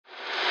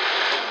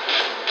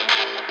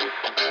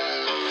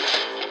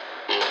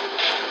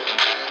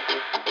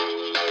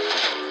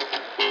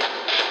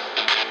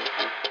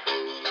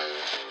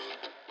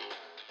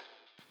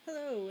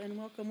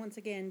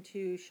again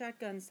to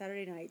Shotgun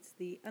Saturday Nights,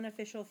 the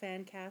unofficial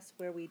fan cast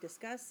where we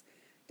discuss,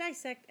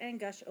 dissect, and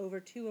gush over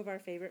two of our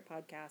favorite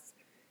podcasts,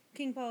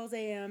 King Paul's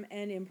AM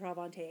and Improv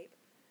on Tape.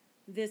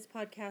 This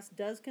podcast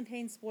does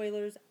contain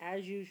spoilers,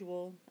 as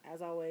usual,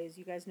 as always,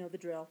 you guys know the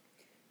drill.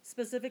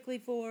 Specifically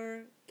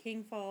for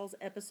King Falls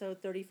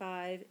episode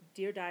 35,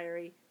 Dear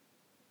Diary,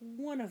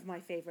 one of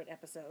my favorite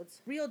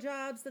episodes. Real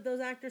jobs that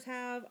those actors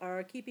have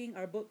are keeping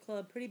our book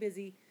club pretty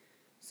busy,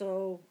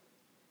 so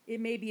it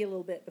may be a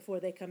little bit before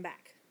they come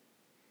back.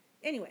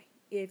 Anyway,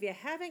 if you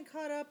haven't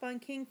caught up on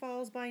King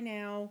Falls by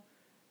now,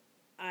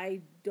 I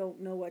don't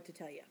know what to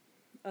tell you,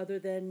 other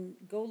than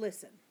go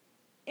listen.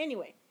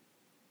 Anyway,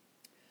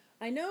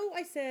 I know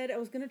I said I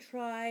was going to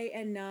try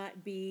and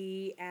not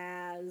be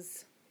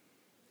as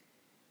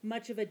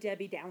much of a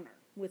Debbie Downer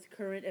with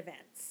current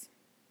events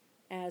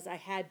as I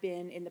had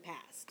been in the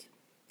past.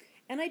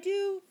 And I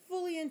do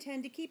fully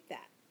intend to keep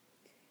that.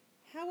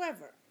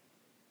 However,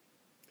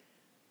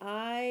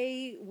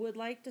 I would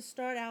like to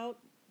start out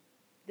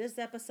this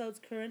episode's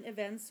current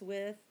events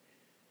with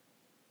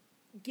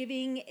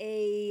giving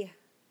a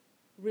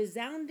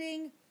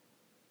resounding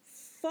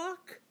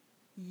fuck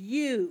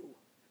you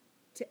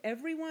to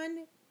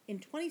everyone in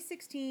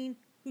 2016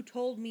 who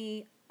told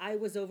me I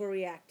was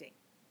overreacting.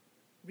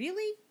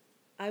 Really?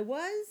 I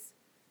was?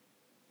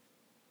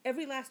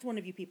 Every last one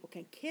of you people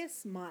can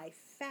kiss my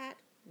fat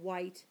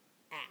white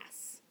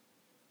ass.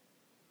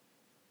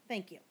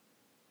 Thank you.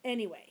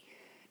 Anyway,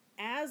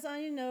 as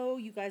I know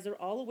you guys are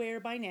all aware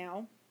by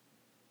now,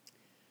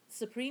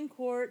 Supreme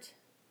Court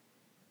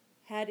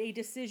had a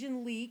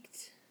decision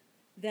leaked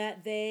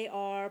that they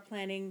are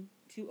planning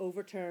to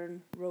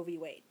overturn Roe v.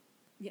 Wade.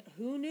 Yeah,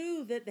 who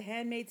knew that The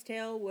Handmaid's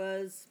Tale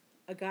was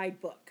a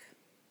guidebook?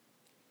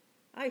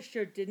 I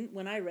sure didn't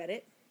when I read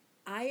it.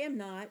 I am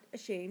not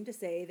ashamed to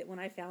say that when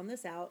I found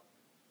this out,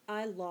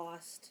 I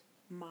lost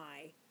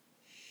my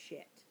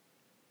shit.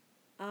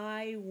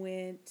 I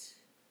went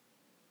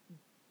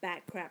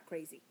bat crap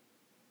crazy.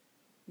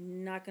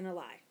 Not gonna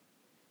lie.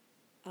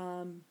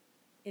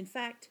 In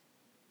fact,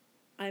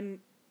 I'm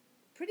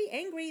pretty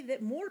angry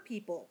that more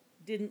people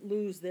didn't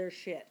lose their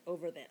shit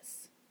over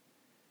this.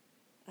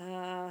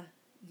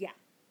 Yeah.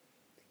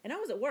 And I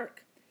was at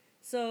work.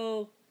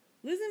 So,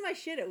 losing my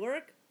shit at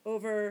work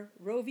over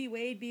Roe v.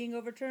 Wade being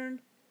overturned,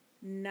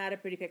 not a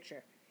pretty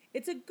picture.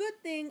 It's a good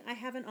thing I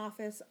have an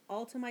office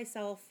all to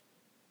myself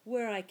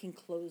where I can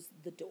close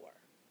the door.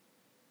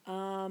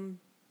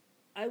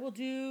 I will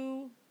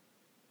do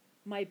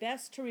my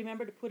best to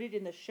remember to put it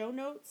in the show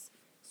notes,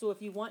 so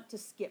if you want to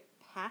skip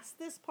past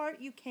this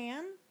part, you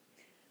can.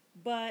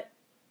 But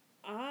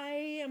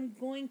I am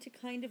going to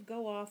kind of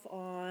go off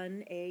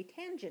on a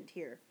tangent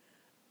here.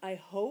 I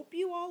hope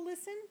you all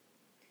listen,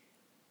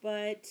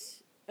 but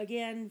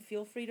again,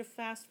 feel free to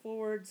fast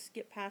forward,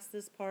 skip past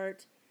this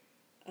part.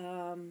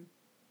 I'm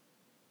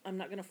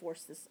not going to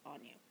force this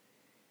on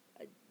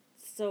you.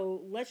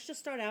 So let's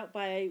just start out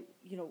by,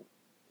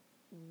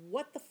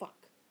 what the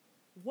fuck?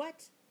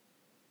 What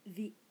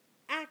the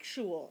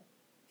actual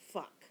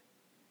fuck?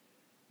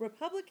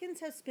 Republicans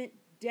have spent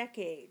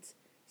decades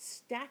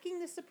stacking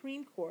the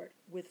Supreme Court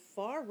with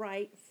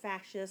far-right,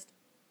 fascist,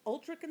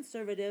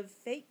 ultra-conservative,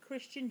 fake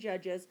Christian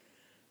judges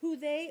who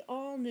they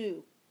all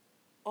knew,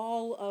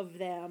 all of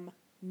them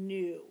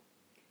knew,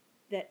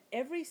 that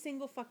every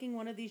single fucking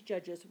one of these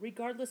judges,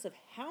 regardless of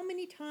how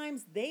many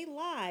times they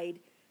lied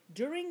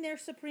during their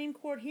Supreme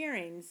Court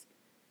hearings,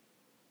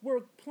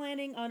 were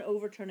planning on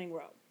overturning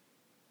Roe.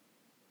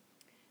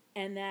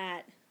 And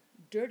that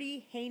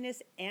dirty,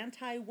 heinous,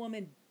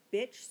 anti-woman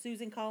bitch,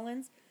 Susan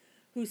Collins,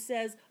 who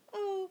says,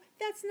 "Oh,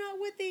 that's not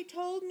what they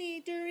told me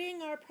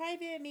during our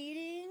private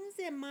meetings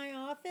in my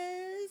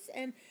office,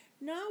 and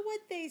not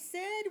what they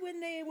said when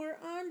they were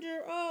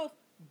under oath."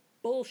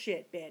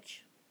 Bullshit,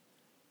 bitch.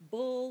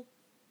 Bull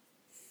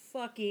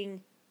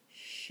fucking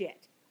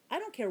shit. I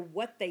don't care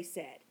what they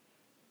said.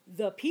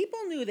 The people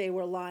knew they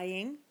were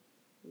lying.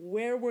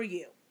 Where were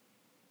you?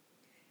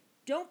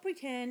 Don't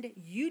pretend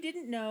you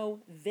didn't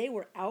know they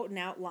were out and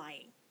out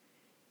lying.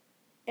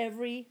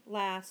 Every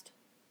last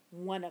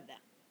one of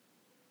them.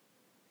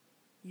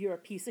 You're a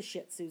piece of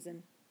shit,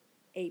 Susan.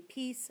 A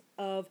piece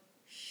of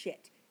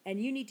shit.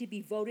 And you need to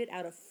be voted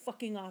out of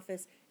fucking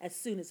office as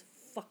soon as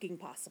fucking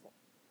possible.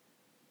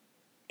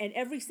 And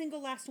every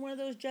single last one of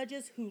those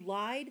judges who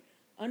lied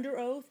under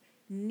oath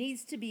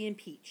needs to be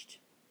impeached.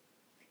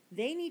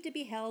 They need to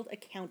be held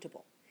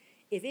accountable.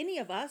 If any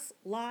of us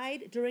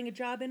lied during a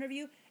job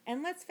interview,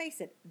 and let's face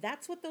it,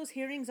 that's what those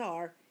hearings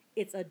are,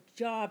 it's a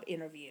job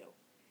interview.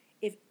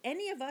 If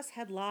any of us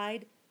had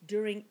lied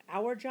during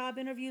our job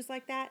interviews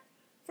like that,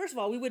 first of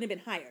all, we wouldn't have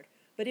been hired.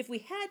 But if we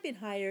had been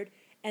hired,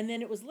 and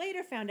then it was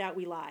later found out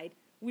we lied,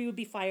 we would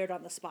be fired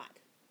on the spot.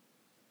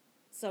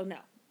 So no,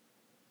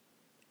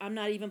 I'm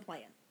not even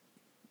playing.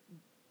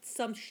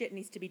 Some shit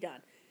needs to be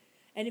done.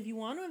 And if you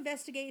want to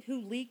investigate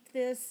who leaked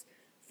this,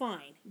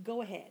 fine,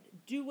 go ahead.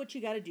 Do what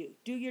you got to do.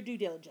 Do your due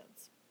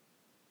diligence.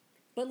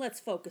 But let's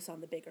focus on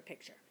the bigger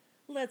picture.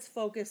 Let's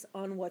focus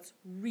on what's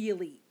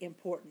really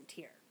important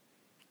here.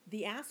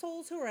 The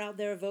assholes who are out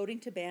there voting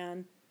to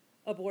ban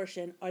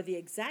abortion are the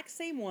exact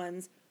same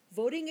ones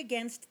voting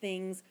against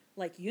things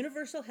like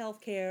universal health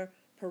care,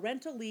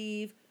 parental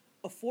leave,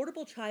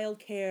 affordable child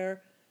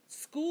care,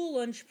 school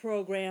lunch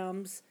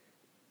programs,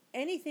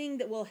 anything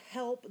that will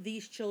help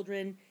these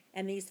children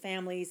and these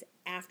families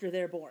after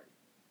they're born.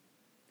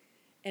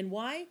 And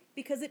why?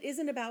 Because it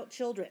isn't about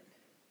children.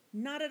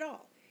 Not at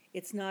all.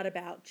 It's not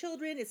about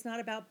children. It's not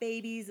about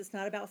babies. It's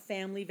not about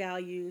family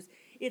values.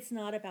 It's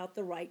not about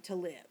the right to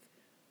live.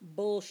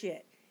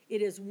 Bullshit.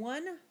 It is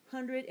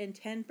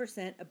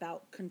 110%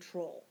 about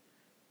control.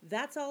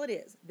 That's all it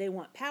is. They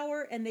want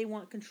power and they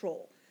want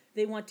control.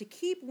 They want to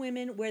keep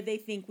women where they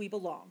think we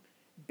belong,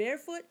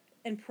 barefoot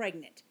and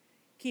pregnant,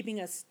 keeping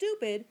us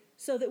stupid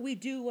so that we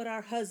do what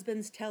our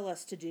husbands tell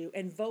us to do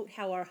and vote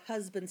how our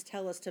husbands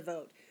tell us to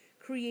vote,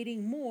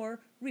 creating more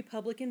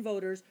Republican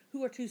voters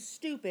who are too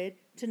stupid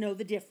to know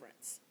the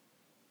difference.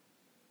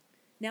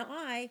 Now,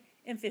 I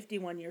am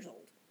 51 years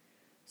old.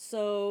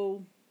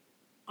 So,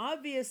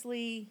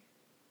 obviously,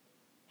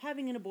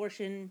 having an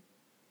abortion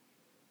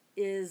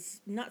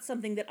is not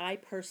something that I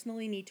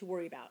personally need to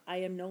worry about. I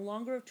am no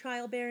longer of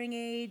childbearing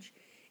age.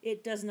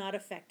 It does not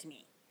affect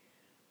me.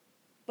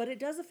 But it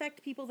does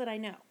affect people that I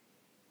know.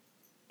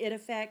 It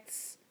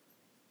affects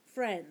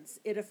friends.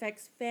 It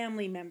affects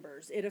family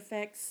members. It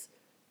affects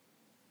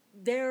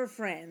their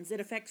friends.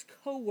 It affects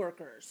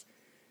coworkers.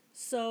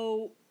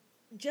 So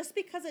just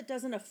because it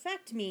doesn't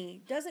affect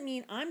me doesn't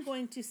mean I'm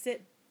going to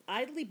sit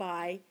idly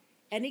by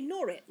and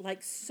ignore it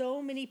like so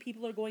many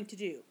people are going to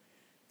do.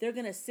 They're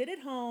going to sit at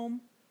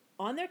home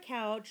on their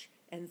couch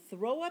and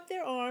throw up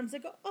their arms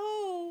and go,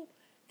 "Oh,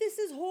 this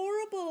is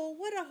horrible.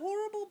 What a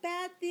horrible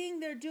bad thing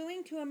they're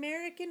doing to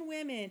American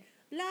women.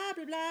 Blah,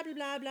 blah, blah, blah,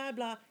 blah, blah,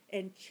 blah,"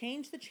 and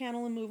change the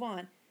channel and move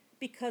on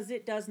because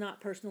it does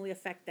not personally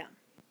affect them.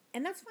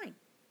 And that's fine.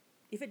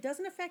 If it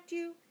doesn't affect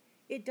you,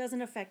 it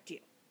doesn't affect you.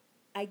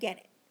 I get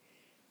it.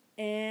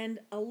 And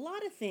a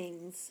lot of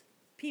things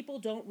people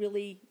don't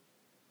really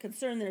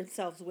concern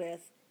themselves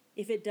with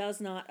if it does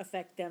not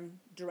affect them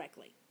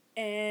directly.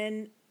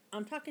 And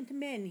I'm talking to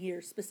men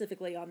here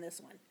specifically on this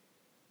one.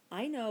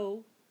 I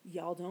know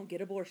y'all don't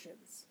get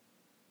abortions.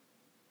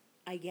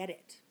 I get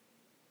it.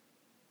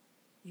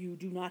 You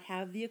do not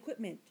have the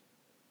equipment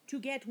to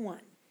get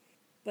one.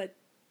 But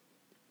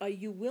are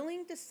you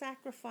willing to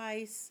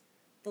sacrifice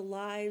the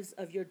lives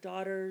of your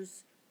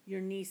daughters,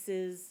 your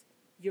nieces,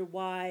 your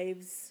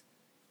wives,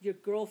 your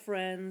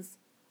girlfriends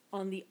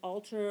on the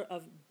altar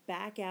of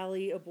back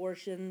alley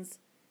abortions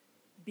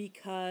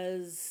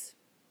because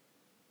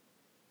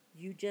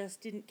you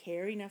just didn't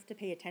care enough to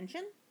pay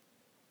attention?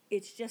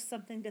 It's just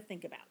something to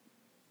think about.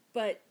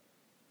 But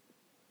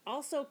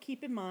also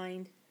keep in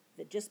mind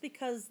that just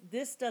because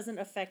this doesn't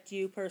affect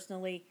you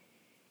personally,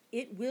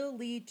 it will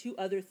lead to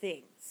other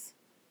things.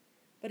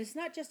 But it's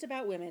not just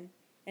about women,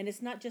 and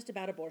it's not just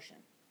about abortion.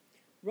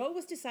 Roe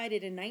was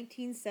decided in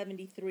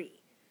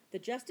 1973. The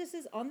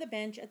justices on the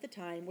bench at the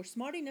time were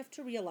smart enough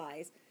to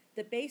realize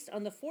that based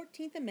on the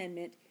 14th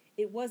Amendment,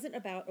 it wasn't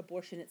about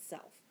abortion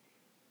itself.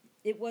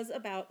 It was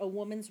about a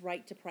woman's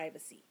right to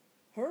privacy,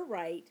 her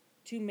right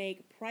to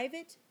make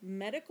private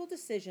medical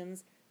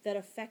decisions that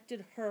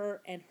affected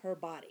her and her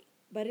body.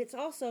 But it's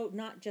also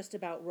not just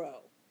about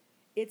Roe.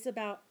 It's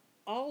about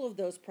all of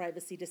those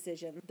privacy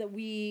decisions that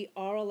we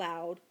are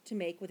allowed to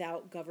make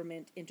without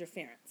government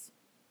interference.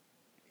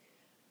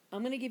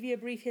 I'm going to give you a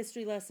brief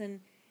history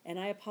lesson, and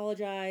I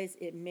apologize,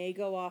 it may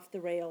go off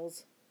the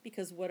rails,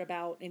 because what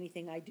about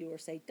anything I do or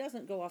say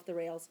doesn't go off the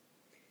rails?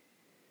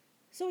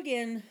 So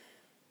again,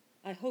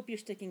 I hope you're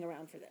sticking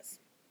around for this.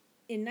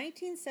 In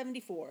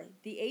 1974,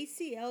 the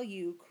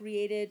ACLU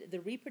created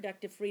the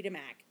Reproductive Freedom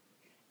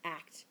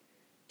Act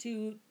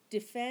to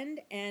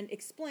defend and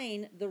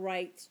explain the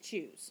right to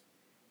choose.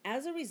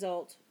 As a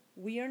result,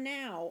 we are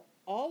now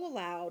all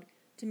allowed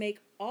to make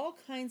all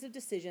kinds of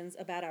decisions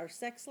about our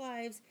sex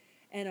lives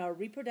and our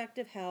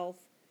reproductive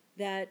health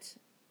that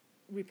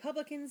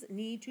Republicans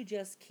need to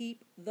just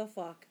keep the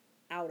fuck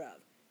out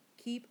of.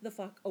 Keep the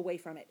fuck away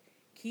from it.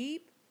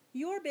 Keep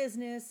your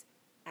business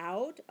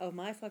out of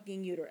my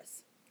fucking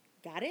uterus.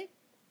 Got it?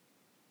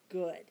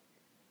 Good.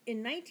 In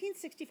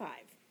 1965,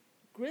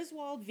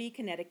 Griswold v.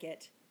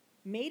 Connecticut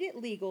made it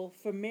legal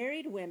for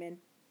married women,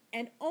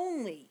 and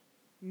only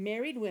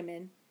married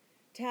women,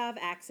 to have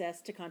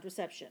access to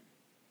contraception,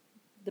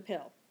 the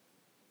pill.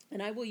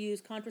 And I will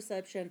use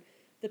contraception,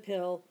 the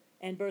pill,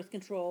 and birth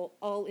control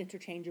all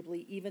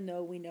interchangeably, even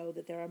though we know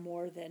that there are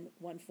more than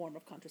one form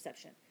of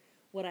contraception.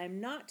 What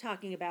I'm not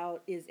talking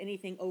about is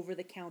anything over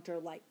the counter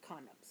like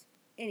condoms.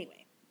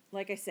 Anyway,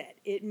 like I said,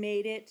 it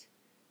made it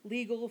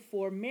legal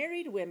for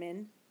married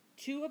women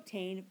to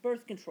obtain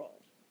birth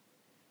control,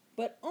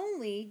 but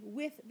only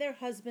with their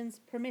husband's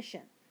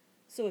permission.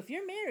 So if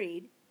you're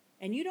married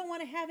and you don't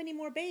want to have any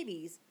more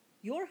babies,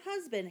 your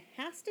husband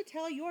has to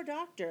tell your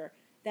doctor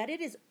that it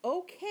is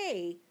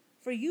okay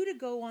for you to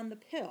go on the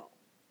pill.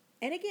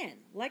 And again,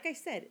 like I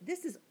said,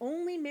 this is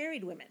only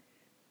married women.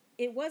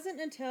 It wasn't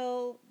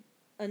until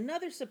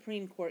another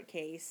Supreme Court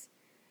case,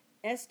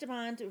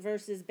 Esteban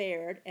versus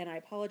Baird, and I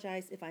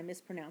apologize if I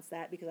mispronounced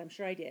that because I'm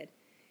sure I did.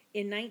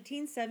 in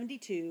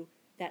 1972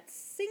 that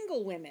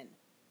single women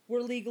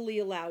were legally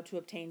allowed to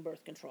obtain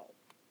birth control.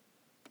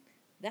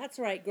 That's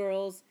right,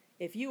 girls.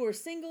 If you were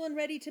single and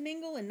ready to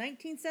mingle in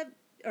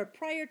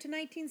prior to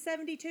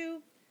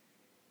 1972,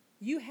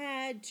 you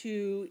had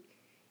to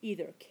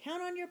either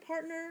count on your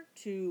partner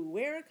to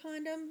wear a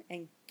condom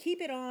and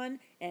keep it on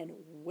and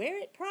wear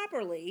it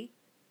properly,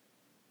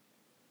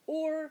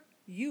 or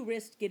you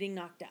risked getting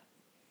knocked up.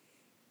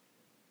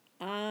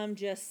 I'm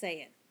just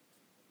saying.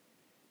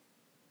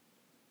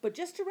 But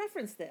just to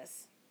reference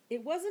this,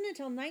 it wasn't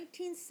until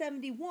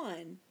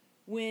 1971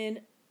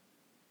 when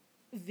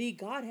the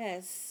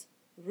goddess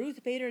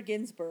Ruth Bader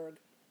Ginsburg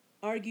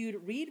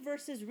argued Reed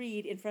versus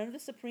Reed in front of the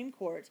Supreme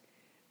Court,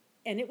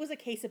 and it was a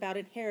case about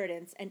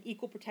inheritance and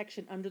equal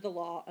protection under the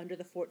law under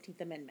the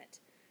 14th Amendment.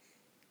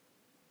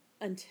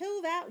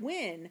 Until that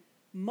win,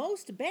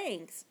 most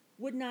banks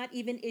would not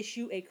even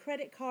issue a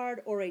credit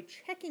card or a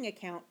checking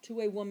account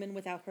to a woman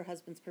without her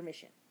husband's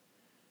permission.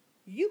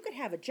 You could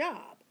have a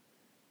job,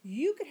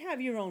 you could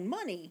have your own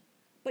money,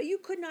 but you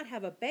could not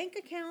have a bank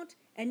account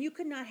and you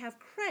could not have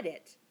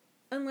credit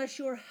unless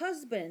your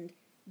husband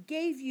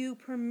gave you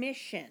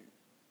permission.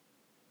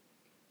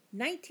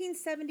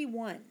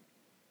 1971,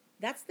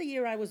 that's the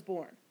year I was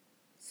born.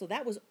 So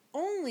that was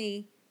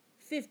only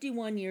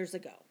 51 years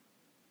ago.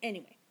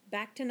 Anyway,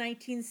 back to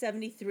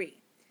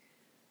 1973.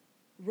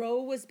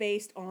 Roe was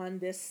based on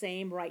this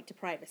same right to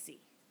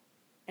privacy.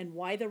 And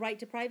why the right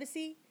to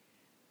privacy?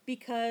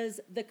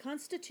 Because the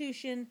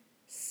Constitution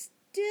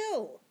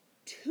still,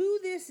 to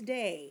this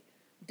day,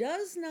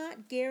 does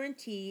not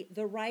guarantee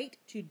the right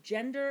to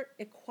gender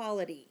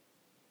equality.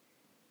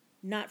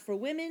 Not for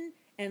women,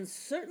 and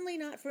certainly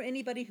not for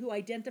anybody who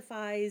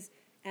identifies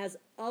as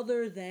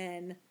other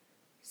than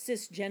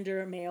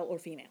cisgender male or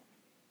female.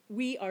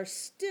 We are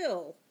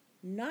still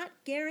not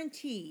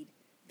guaranteed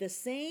the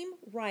same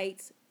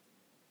rights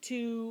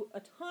to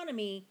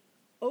autonomy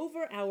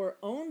over our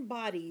own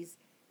bodies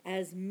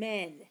as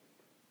men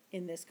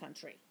in this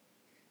country.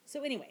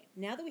 So anyway,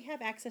 now that we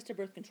have access to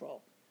birth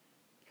control,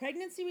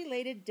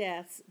 pregnancy-related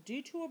deaths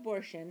due to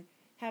abortion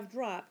have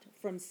dropped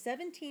from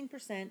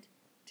 17%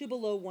 to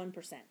below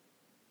 1%.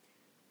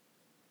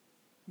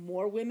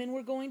 More women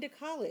were going to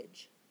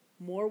college.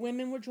 More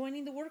women were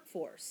joining the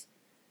workforce.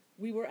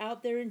 We were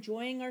out there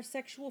enjoying our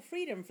sexual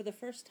freedom for the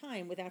first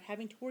time without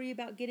having to worry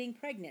about getting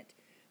pregnant.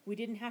 We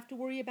didn't have to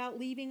worry about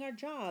leaving our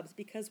jobs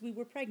because we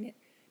were pregnant.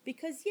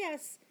 Because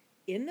yes,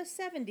 in the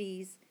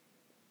 70s,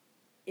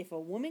 if a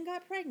woman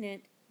got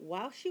pregnant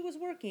while she was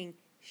working,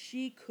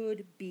 she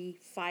could be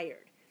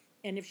fired.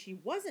 And if she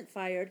wasn't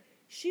fired,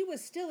 she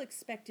was still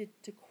expected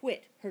to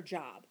quit her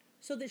job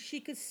so that she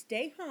could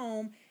stay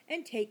home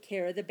and take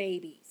care of the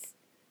babies.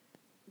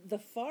 The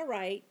far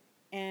right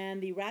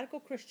and the radical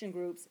Christian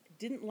groups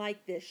didn't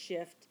like this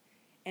shift,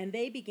 and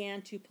they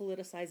began to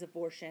politicize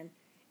abortion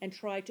and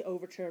try to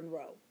overturn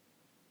Roe.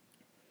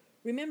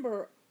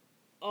 Remember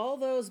all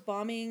those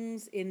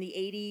bombings in the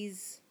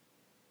 80s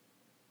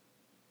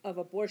of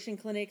abortion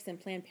clinics and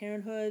Planned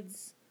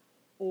Parenthoods,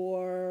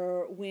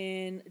 or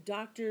when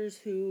doctors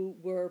who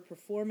were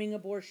performing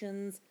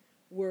abortions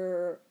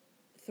were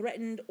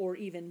threatened or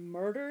even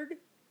murdered?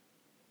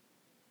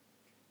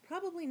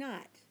 Probably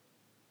not.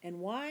 And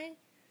why?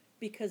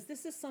 Because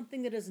this is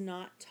something that is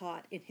not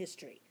taught in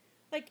history.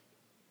 Like,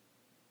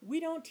 we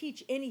don't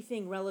teach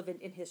anything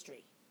relevant in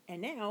history.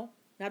 And now,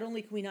 not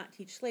only can we not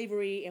teach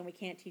slavery, and we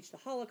can't teach the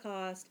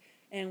Holocaust,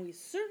 and we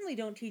certainly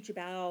don't teach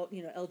about,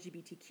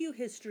 LGBTQ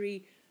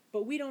history,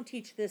 but we don't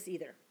teach this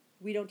either.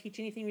 We don't teach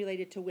anything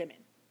related to women.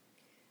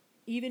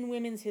 Even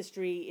women's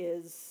history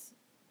is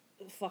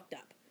fucked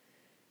up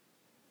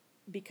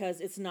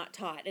because it's not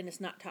taught, and it's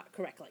not taught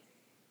correctly.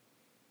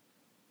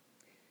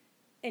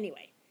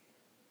 Anyway,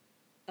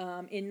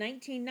 in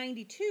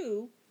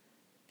 1992,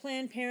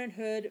 Planned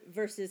Parenthood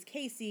versus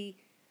Casey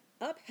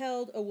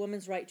upheld a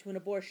woman's right to an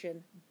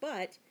abortion,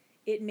 but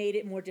it made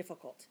it more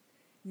difficult.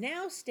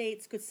 Now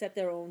states could set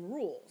their own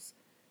rules.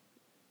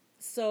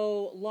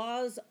 So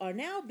laws are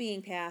now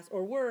being passed,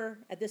 or were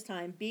at this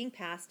time being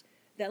passed,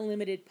 that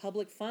limited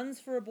public funds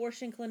for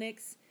abortion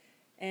clinics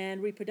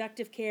and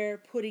reproductive care,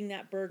 putting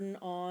that burden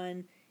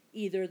on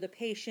either the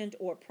patient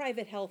or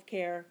private health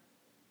care.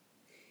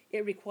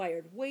 It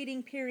required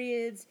waiting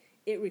periods.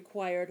 It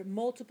required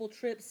multiple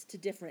trips to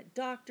different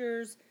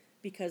doctors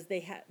because they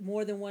had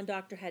more than one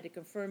doctor had to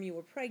confirm you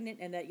were pregnant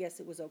and that, yes,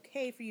 it was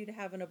okay for you to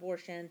have an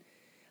abortion.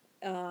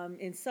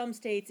 In some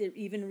states, it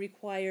even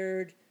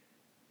required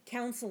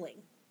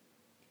counseling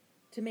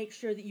to make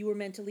sure that you were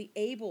mentally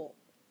able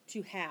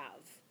to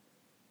have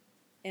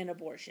an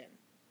abortion.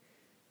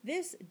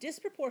 This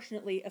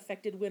disproportionately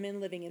affected women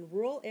living in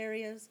rural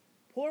areas,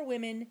 poor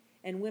women,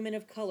 and women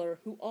of color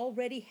who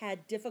already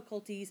had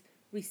difficulties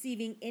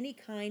receiving any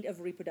kind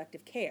of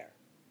reproductive care.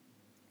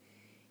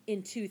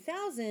 In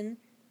 2000,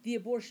 the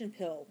abortion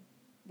pill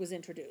was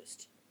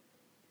introduced.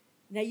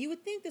 Now, you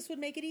would think this would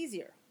make it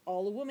easier.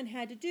 All a woman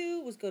had to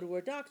do was go to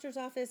her doctor's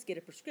office, get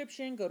a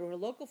prescription, go to her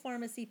local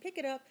pharmacy, pick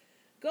it up,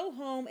 go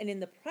home, and in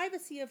the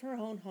privacy of her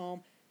own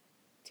home,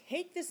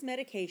 take this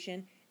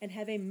medication and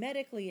have a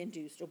medically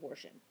induced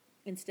abortion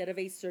instead of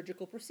a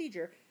surgical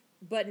procedure.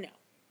 But no.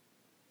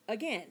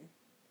 Again,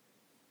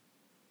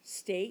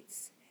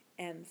 states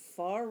and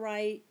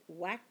far-right,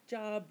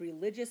 whack-job,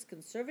 religious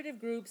conservative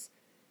groups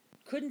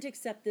couldn't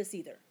accept this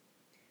either.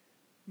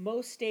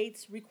 Most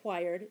states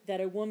required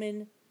that a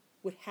woman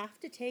would have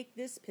to take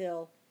this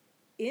pill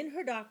in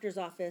her doctor's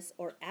office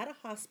or at a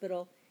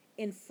hospital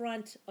in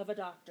front of a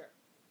doctor.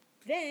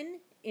 Then,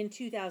 in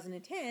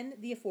 2010,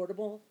 the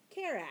Affordable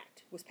Care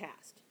Act was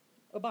passed.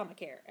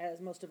 Obamacare,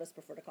 as most of us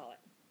prefer to call it.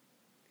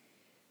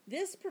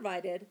 This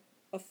provided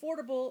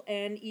affordable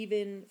and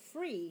even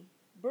free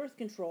birth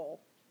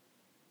control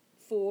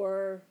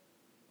for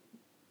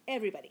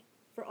everybody,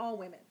 for all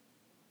women.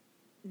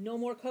 No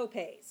more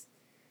co-pays.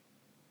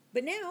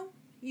 But now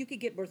you could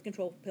get birth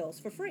control pills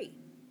for free.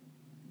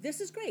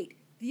 This is great.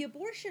 The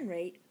abortion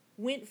rate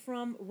went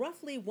from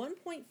roughly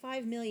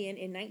 1.5 million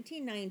in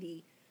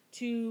 1990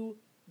 to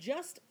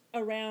just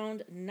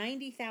around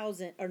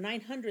 90,000 or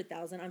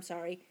 900,000,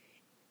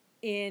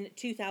 in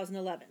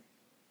 2011.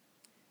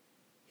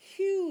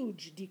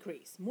 Huge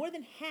decrease, more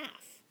than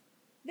half.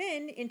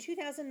 Then in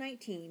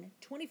 2019,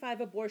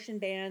 25 abortion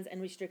bans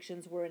and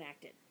restrictions were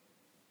enacted.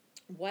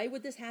 Why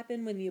would this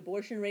happen when the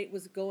abortion rate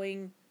was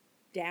going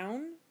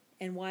down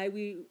and why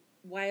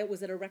it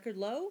was at a record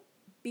low?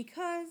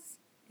 Because,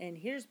 and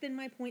here's been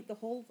my point the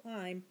whole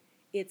time,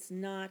 it's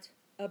not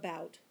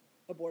about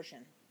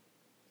abortion.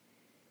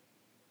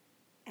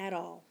 At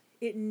all.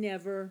 It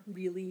never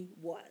really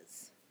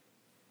was.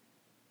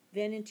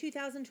 Then in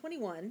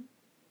 2021,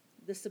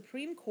 the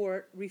Supreme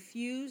Court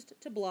refused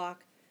to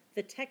block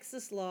the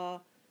Texas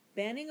law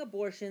banning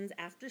abortions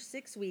after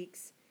 6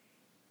 weeks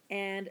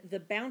and the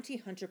bounty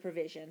hunter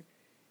provision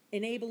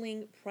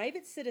enabling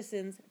private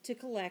citizens to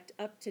collect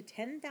up to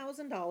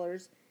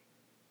 $10,000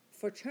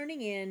 for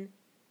turning in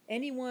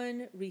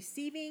anyone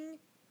receiving,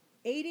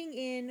 aiding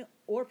in,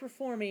 or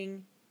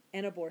performing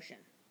an abortion.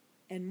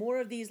 And more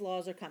of these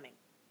laws are coming.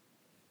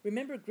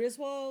 Remember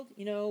Griswold,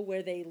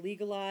 where they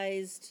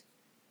legalized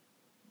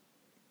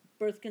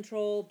birth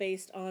control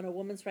based on a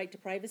woman's right to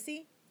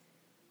privacy?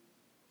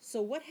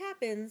 So what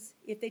happens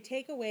if they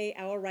take away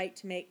our right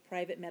to make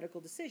private medical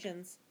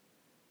decisions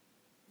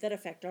that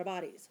affect our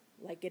bodies,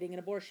 like getting an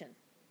abortion?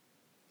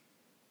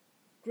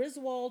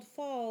 Griswold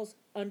falls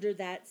under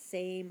that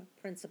same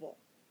principle.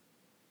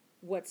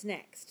 What's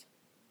next?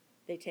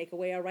 They take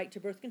away our right to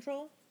birth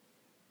control?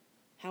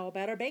 How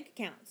about our bank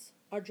accounts,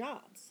 our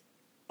jobs,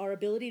 our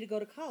ability to go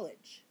to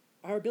college,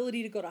 our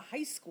ability to go to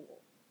high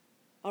school,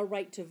 our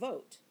right to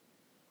vote?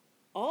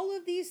 All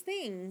of these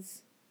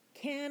things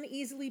can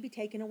easily be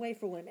taken away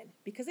for women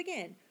because,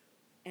 again,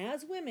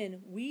 as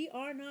women, we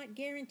are not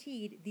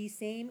guaranteed the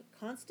same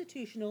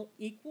constitutional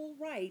equal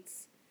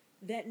rights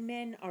that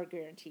men are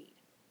guaranteed.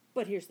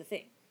 But here's the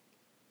thing.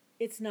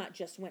 It's not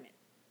just women.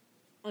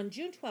 On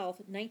June 12,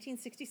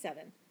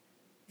 1967,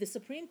 the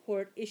Supreme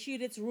Court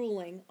issued its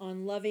ruling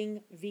on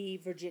Loving v.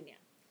 Virginia.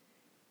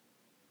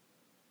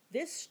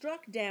 This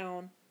struck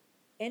down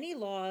any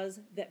laws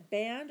that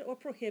banned or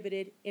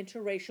prohibited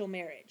interracial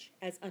marriage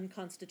as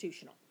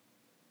unconstitutional.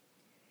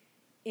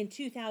 In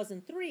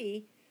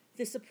 2003,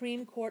 the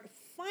Supreme Court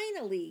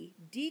finally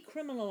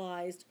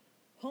decriminalized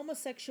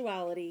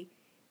homosexuality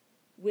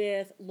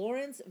with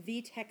Lawrence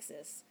v.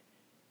 Texas,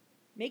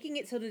 making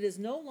it so that it is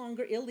no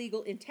longer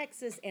illegal in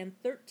Texas and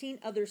 13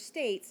 other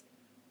states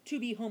to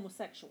be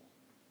homosexual.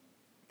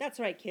 That's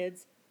right,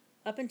 kids.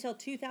 Up until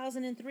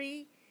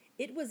 2003,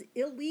 it was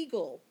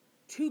illegal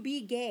to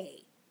be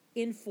gay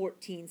in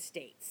 14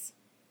 states.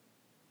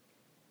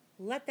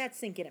 Let that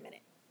sink in a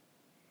minute.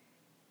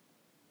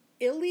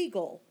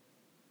 Illegal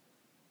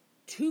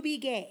to be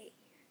gay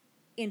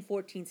in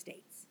 14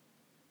 states.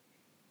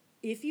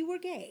 If you were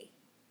gay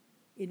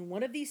in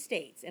one of these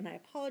states, and I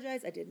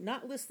apologize, I did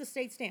not list the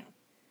states down,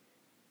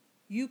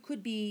 you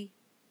could be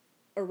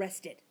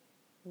arrested.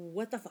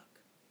 What the fuck?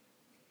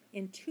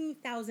 In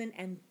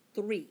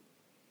 2003.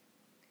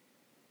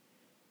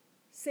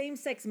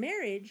 Same-sex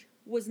marriage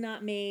was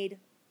not made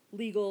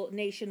legal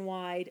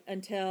nationwide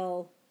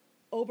until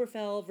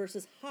Obergefell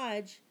versus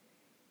Hodge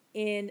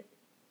in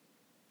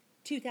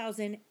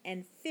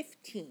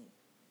 2015.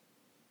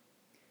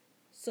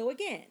 So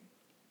again,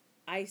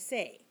 I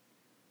say,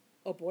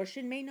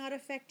 abortion may not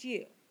affect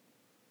you,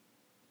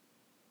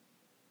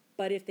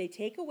 but if they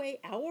take away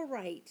our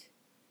right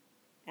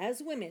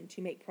as women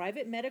to make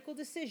private medical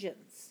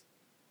decisions,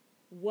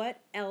 what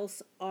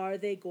else are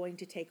they going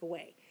to take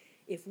away?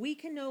 If we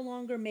can no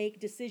longer make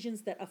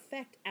decisions that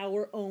affect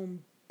our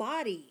own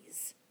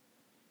bodies,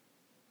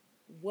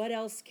 what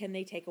else can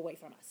they take away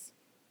from us?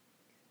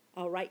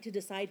 Our right to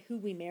decide who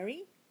we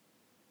marry,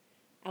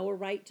 our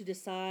right to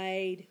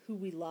decide who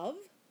we love,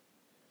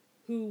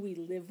 who we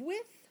live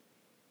with.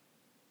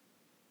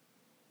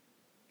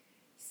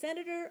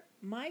 Senator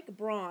Mike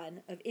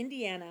Braun of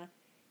Indiana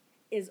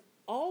is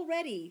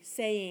already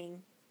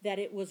saying that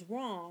it was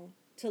wrong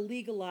to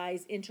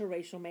legalize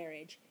interracial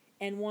marriage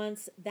and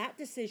wants that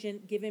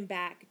decision given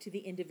back to the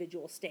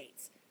individual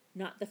states,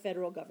 not the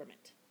federal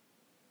government.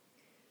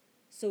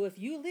 So if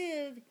you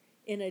live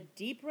in a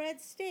deep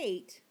red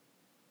state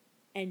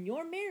and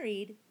you're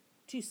married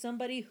to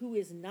somebody who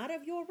is not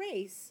of your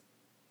race,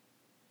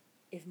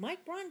 if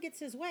Mike Braun gets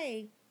his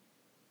way,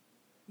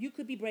 you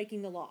could be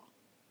breaking the law.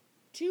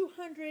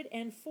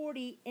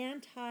 240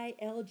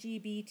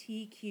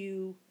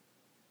 anti-LGBTQ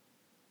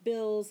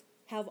bills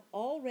have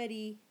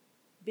already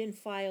been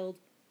filed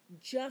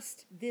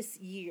just this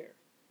year.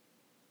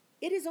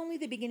 It is only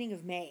the beginning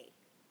of May.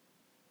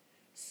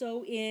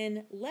 So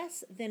in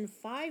less than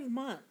 5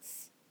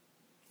 months,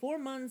 4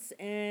 months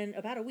and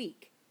about a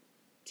week,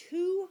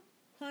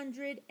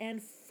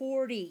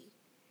 240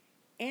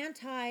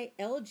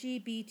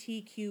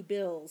 anti-LGBTQ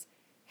bills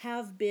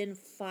have been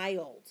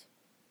filed.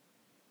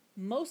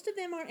 Most of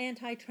them are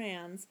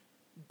anti-trans,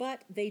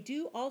 but they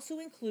do also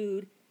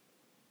include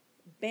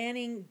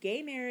banning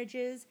gay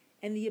marriages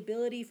and the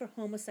ability for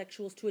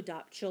homosexuals to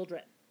adopt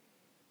children.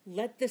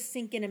 Let this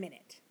sink in a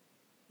minute.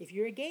 If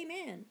you're a gay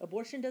man,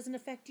 abortion doesn't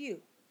affect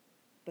you,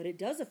 but it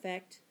does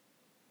affect,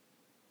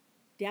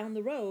 down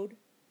the road,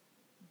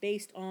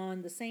 based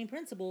on the same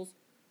principles,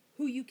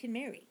 who you can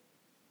marry,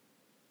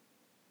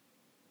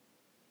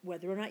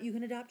 whether or not you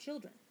can adopt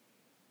children.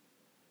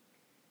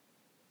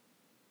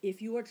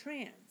 If you are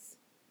trans,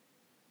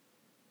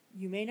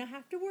 you may not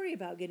have to worry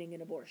about getting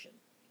an abortion.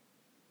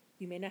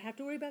 You may not have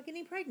to worry about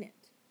getting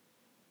pregnant.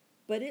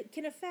 But it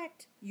can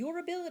affect your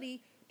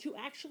ability to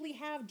actually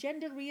have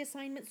gender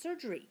reassignment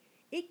surgery.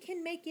 It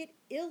can make it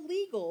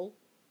illegal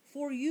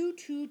for you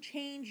to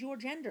change your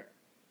gender.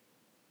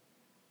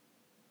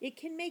 It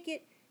can make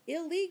it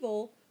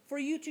illegal for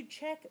you to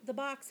check the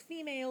box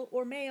female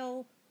or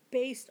male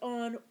based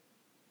on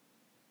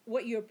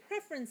what your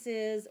preference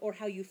is or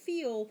how you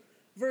feel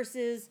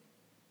versus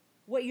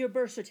what your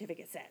birth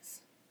certificate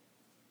says.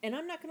 And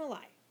I'm not going to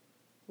lie.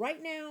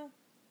 Right now,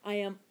 I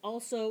am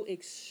also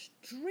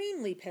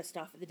extremely pissed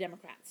off at the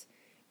Democrats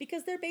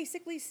because they're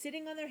basically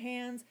sitting on their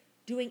hands,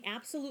 doing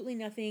absolutely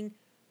nothing,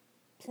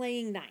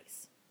 playing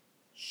nice.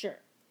 Sure,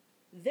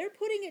 they're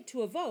putting it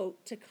to a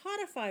vote to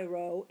codify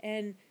Roe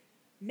and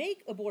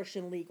make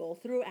abortion legal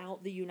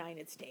throughout the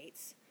United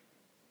States.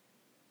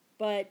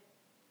 But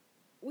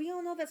we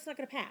all know that's not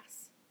going to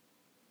pass.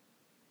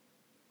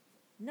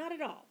 Not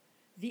at all.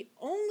 The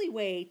only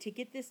way to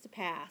get this to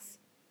pass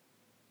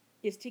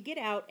is to get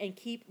out and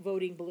keep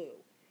voting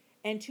blue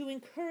and to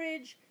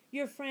encourage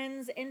your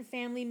friends and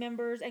family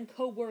members and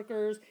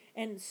co-workers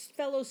and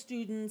fellow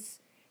students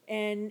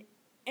and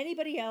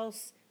anybody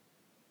else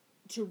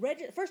to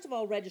first of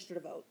all, register to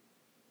vote.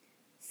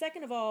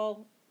 Second of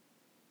all,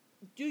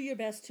 do your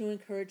best to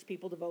encourage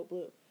people to vote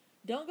blue.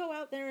 Don't go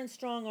out there and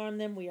strong arm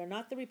them. We are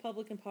not the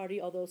Republican Party,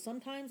 although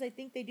sometimes I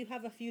think they do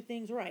have a few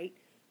things right,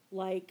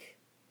 like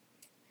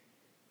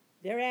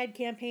their ad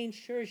campaigns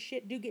sure as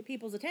shit do get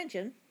people's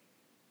attention.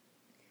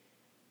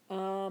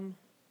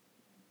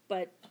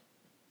 But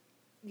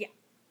yeah,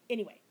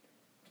 anyway,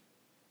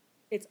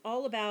 it's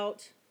all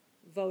about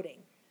voting.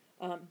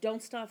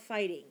 Don't stop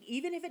fighting.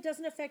 Even if it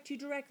doesn't affect you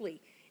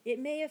directly, it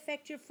may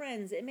affect your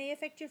friends, it may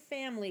affect your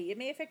family, it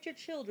may affect your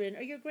children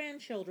or your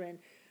grandchildren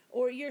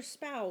or your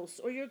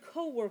spouse or your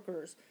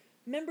co-workers,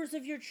 members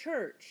of your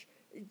church.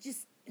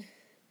 Just,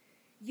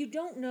 you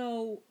don't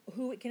know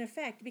who it can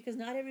affect because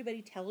not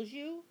everybody tells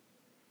you.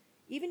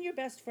 Even your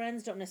best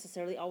friends don't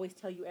necessarily always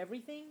tell you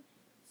everything.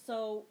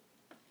 So,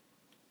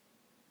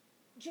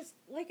 just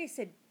like I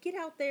said, get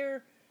out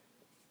there,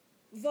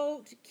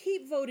 vote,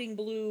 keep voting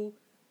blue.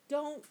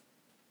 Don't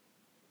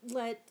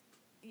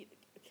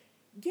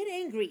get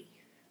angry.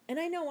 And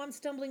I know I'm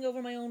stumbling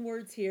over my own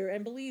words here,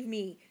 and believe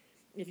me,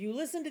 if you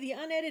listen to the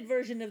unedited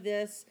version of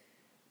this,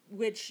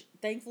 which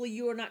thankfully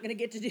you are not going to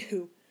get to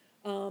do,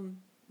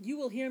 you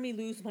will hear me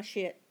lose my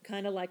shit,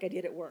 kind of like I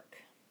did at work.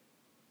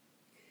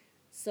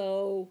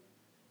 So,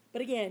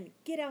 but again,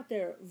 get out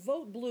there,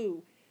 vote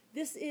blue.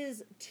 This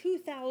is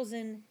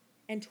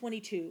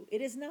 2022.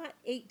 It is not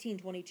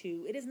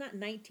 1822. It is not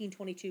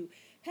 1922.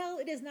 Hell,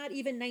 it is not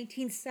even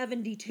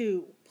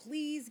 1972.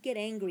 Please get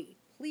angry.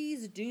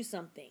 Please do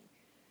something.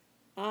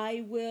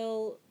 I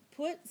will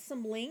put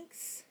some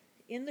links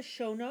in the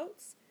show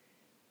notes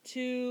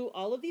to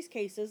all of these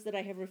cases that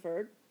I have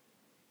referred.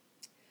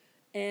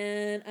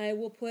 And I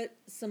will put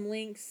some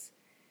links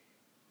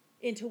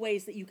into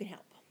ways that you can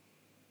help.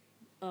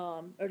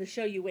 Or to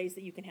show you ways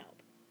that you can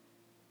help.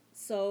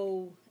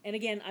 So, and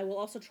again, I will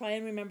also try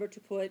and remember to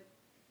put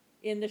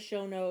in the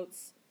show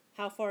notes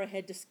how far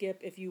ahead to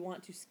skip if you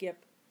want to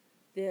skip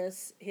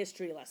this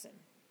history lesson.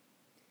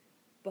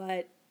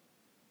 But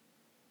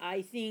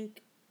I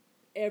think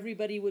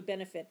everybody would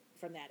benefit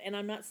from that. And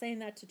I'm not saying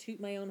that to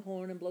toot my own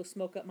horn and blow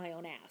smoke up my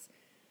own ass.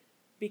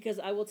 Because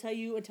I will tell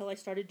you, until I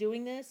started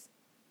doing this,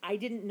 I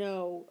didn't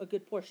know a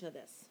good portion of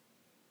this.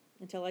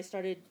 Until I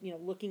started,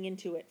 looking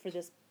into it for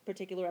this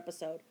particular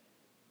episode.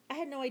 I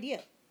had no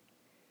idea.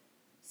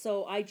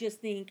 So I just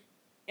think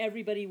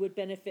everybody would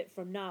benefit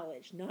from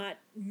knowledge, not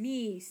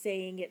me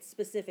saying it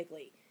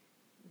specifically.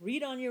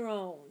 Read on your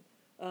own.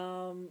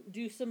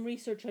 Do some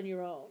research on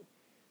your own.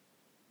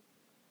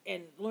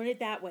 And learn it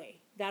that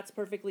way. That's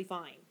perfectly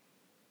fine.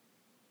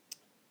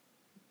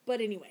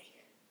 But anyway,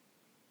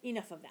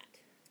 enough of that.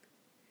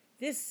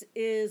 This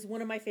is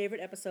one of my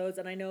favorite episodes,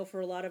 and I know for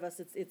a lot of us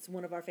it's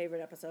one of our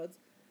favorite episodes.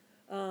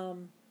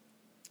 And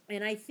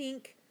I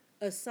think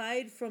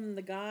aside from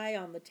the guy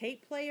on the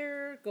tape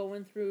player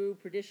going through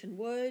Perdition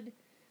Woods,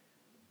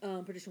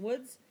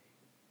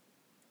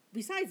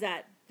 besides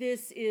that,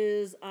 this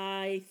is,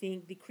 I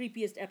think, the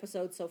creepiest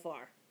episode so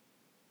far.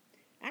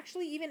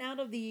 Actually, even out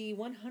of the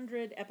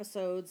 100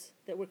 episodes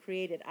that were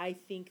created, I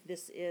think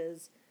this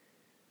is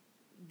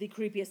the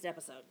creepiest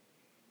episode.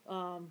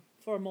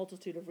 For a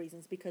multitude of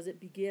reasons, because it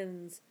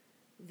begins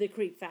the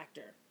creep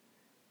factor.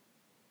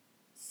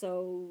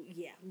 So,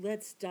 yeah,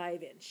 let's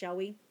dive in, shall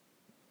we?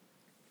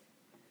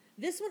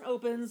 This one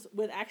opens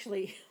with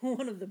actually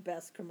one of the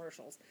best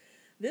commercials.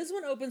 This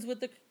one opens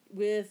with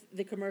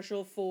the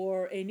commercial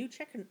for a new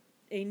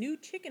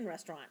chicken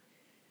restaurant.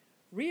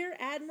 Rear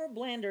Admiral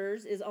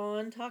Blanders is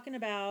on talking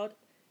about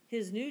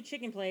his new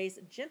chicken place,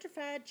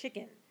 Gentrified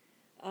Chicken.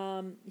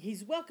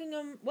 He's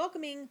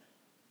welcoming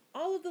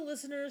all of the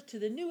listeners to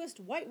the newest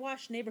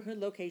whitewashed neighborhood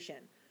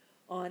location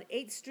on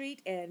 8th Street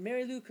and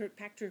Mary Lou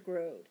Kirkpatrick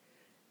Road.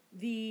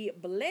 The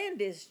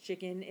blandest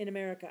chicken in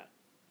America.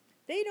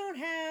 They don't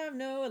have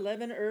no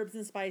 11 herbs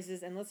and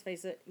spices, and let's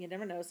face it, you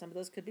never know, some of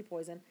those could be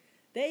poison.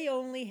 They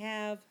only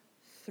have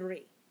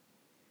 3.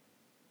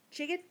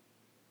 Chicken,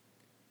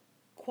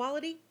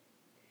 quality,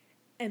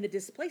 and the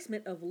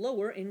displacement of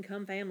lower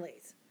income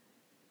families.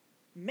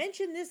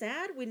 Mention this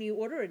ad when you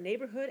order a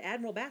neighborhood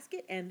Admiral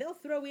basket, and they'll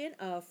throw in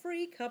a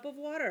free cup of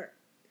water.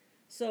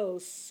 So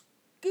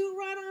scoot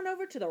right on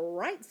over to the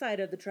right side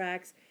of the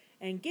tracks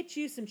and get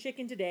you some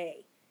chicken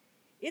today.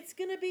 It's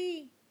gonna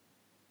be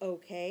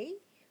okay.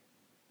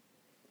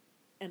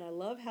 And I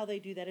love how they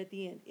do that at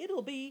the end.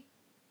 It'll be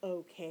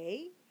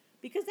okay.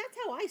 Because that's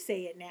how I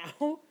say it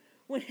now.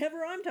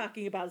 Whenever I'm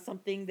talking about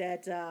something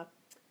that,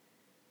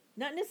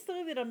 not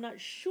necessarily that I'm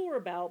not sure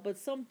about, but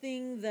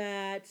something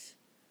that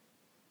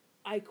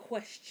I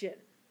question.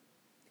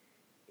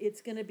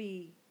 It's going to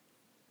be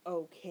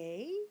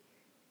okay.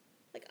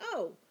 Like,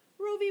 oh,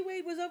 Roe v.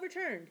 Wade was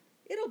overturned.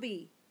 It'll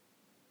be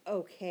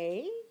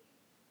okay.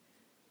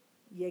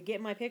 You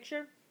get my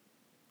picture?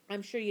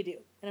 I'm sure you do.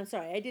 And I'm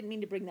sorry, I didn't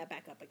mean to bring that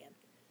back up again.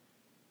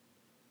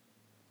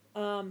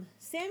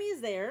 Sammy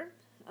is there,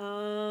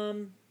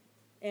 and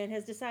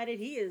has decided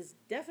he is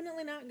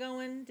definitely not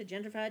going to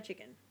Gentrified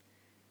Chicken.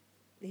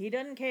 He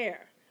doesn't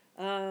care.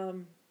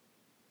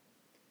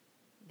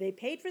 They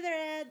paid for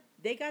their ad.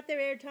 They got their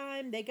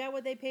airtime. They got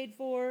what they paid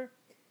for.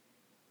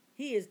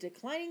 He is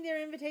declining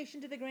their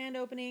invitation to the grand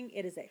opening.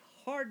 It is a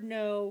hard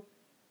no.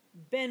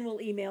 Ben will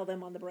email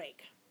them on the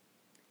break.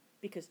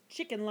 Because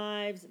chicken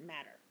lives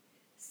matter.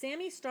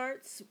 Sammy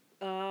starts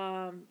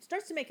to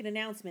make an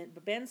announcement,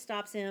 but Ben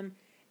stops him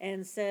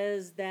and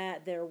says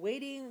that they're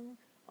waiting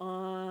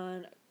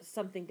on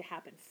something to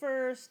happen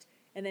first.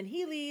 And then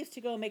he leaves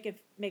to go make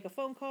a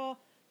phone call.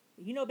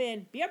 You know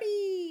Ben,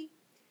 BRB!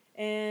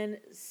 And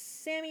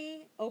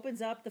Sammy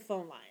opens up the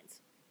phone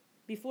lines.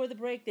 Before the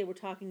break, they were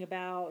talking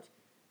about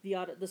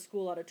the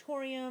school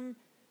auditorium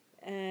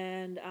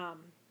and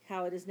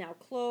how it is now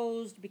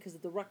closed because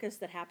of the ruckus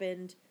that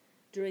happened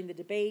during the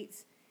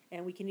debates.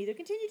 And we can either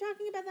continue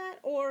talking about that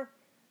or,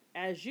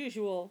 as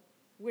usual,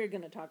 we're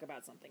going to talk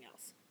about something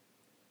else.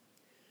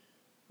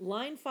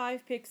 Line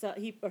 5 picks up,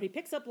 he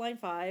picks up line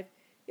 5.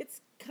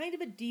 It's kind of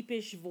a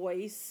deepish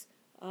voice.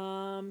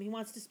 He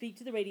wants to speak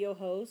to the radio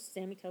host.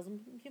 Sammy tells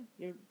him,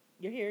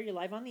 you're here, you're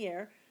live on the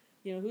air.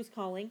 You know, who's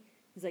calling?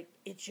 He's like,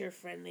 it's your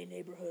friendly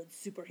neighborhood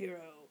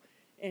superhero.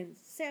 And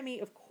Sammy,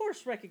 of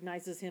course,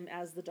 recognizes him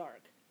as the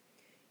Dark.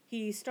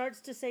 He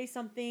starts to say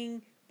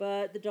something,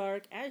 but the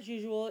Dark, as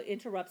usual,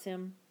 interrupts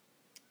him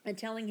and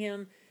telling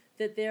him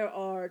that there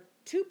are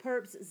 2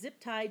 perps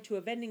zip-tied to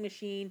a vending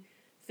machine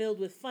filled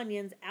with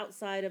Funyuns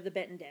outside of the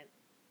Benton Dent.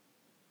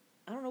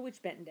 I don't know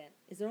which Benton Dent.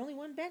 Is there only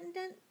one Benton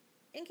Dent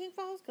in King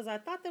Falls? Because I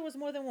thought there was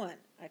more than one.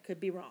 I could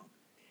be wrong.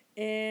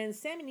 And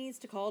Sammy needs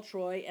to call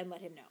Troy and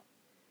let him know.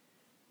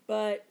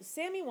 But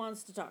Sammy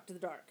wants to talk to the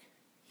Dark.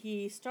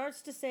 He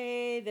starts to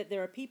say that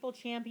there are people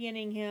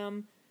championing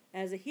him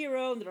as a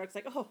hero, and the Dark's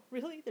like, oh,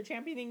 really? They're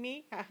championing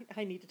me?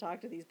 I need to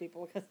talk to these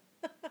people because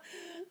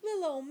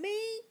little old me.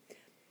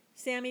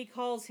 Sammy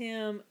calls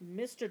him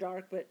Mr.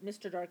 Dark, but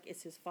Mr. Dark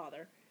is his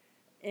father.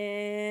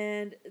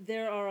 And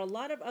there are a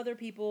lot of other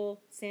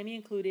people, Sammy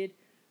included,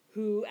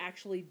 who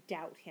actually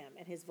doubt him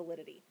and his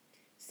validity.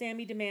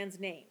 Sammy demands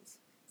names.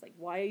 It's like,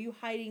 why are you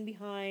hiding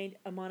behind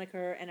a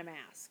moniker and a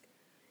mask?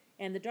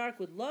 And the Dark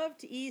would love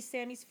to ease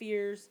Sammy's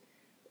fears.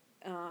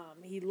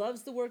 He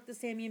loves the work that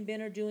Sammy and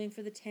Ben are doing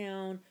for the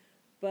town,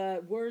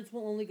 but words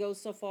will only go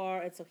so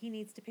far, and so he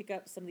needs to pick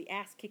up some of the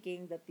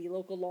ass-kicking that the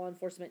local law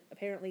enforcement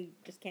apparently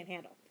just can't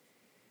handle.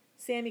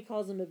 Sammy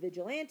calls him a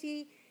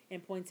vigilante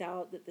and points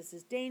out that this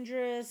is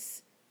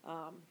dangerous.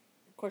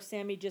 Of course,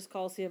 Sammy just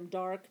calls him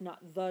Dark,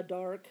 not the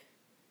Dark,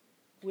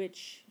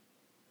 which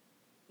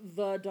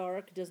the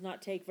Dark does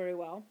not take very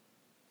well.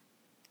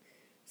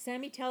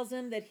 Sammy tells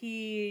him that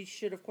he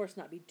should, of course,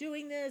 not be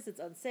doing this. It's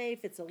unsafe.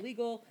 It's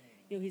illegal.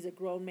 You know, he's a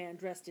grown man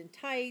dressed in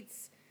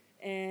tights.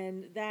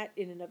 And that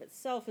in and of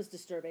itself is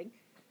disturbing.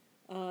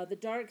 The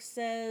Dark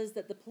says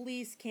that the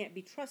police can't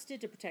be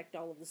trusted to protect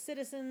all of the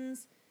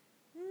citizens.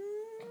 And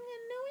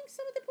knowing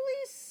some of the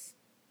police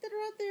that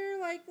are out there,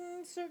 like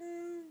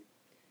certain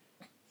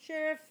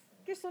Sheriff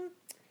Grissom,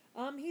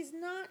 he's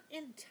not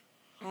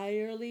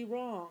entirely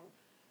wrong.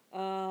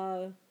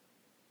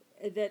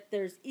 That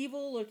there's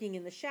evil lurking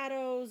in the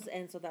shadows,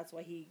 and so that's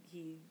why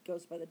he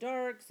goes by the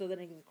dark. So then,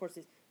 of course,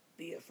 he's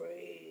be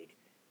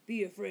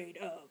afraid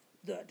of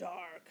the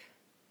dark.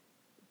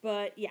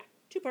 But yeah,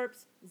 2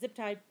 perps, zip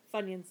tied,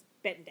 Funyuns,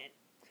 Benton Dent.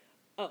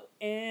 Oh,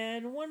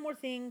 and one more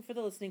thing for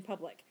the listening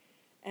public.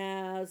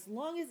 As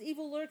long as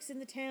evil lurks in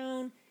the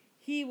town,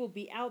 he will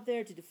be out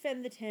there to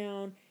defend the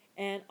town,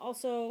 and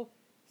also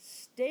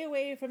stay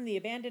away from the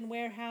abandoned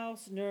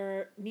warehouse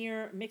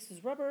near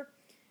Mix's Rubber.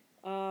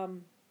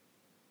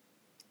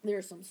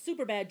 There's some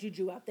super bad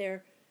juju out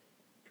there.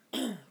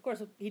 Of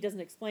course, he doesn't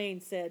explain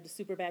said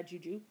super bad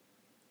juju.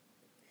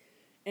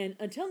 And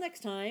until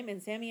next time,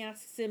 and Sammy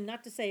asks him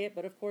not to say it,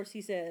 but of course he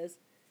says,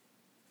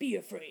 be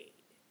afraid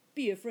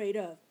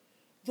of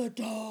the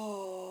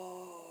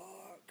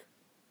dark.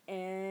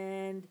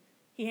 And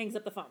he hangs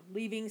up the phone,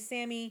 leaving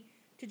Sammy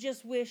to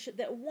just wish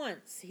that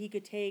once he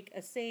could take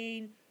a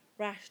sane,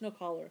 rational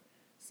caller.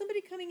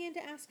 Somebody coming in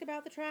to ask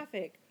about the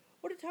traffic,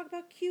 or to talk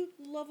about cute,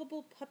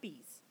 lovable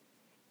puppies.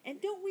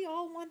 And don't we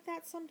all want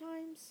that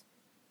sometimes?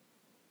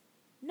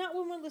 Not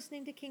when we're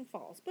listening to King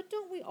Falls, but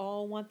don't we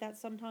all want that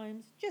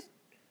sometimes? Just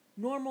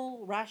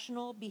normal,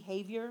 rational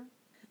behavior.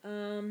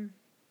 Line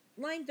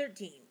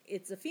 13.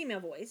 It's a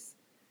female voice.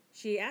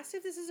 She asks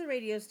if this is a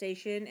radio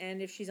station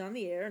and if she's on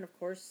the air, and of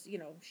course,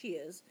 she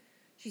is.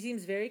 She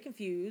seems very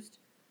confused.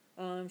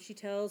 She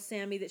tells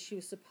Sammy that she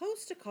was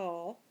supposed to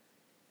call.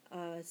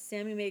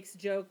 Sammy makes a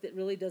joke that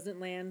really doesn't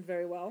land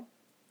very well.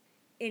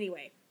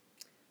 Anyway,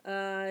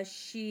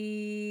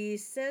 she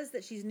says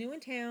that she's new in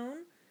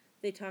town.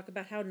 They talk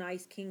about how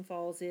nice King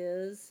Falls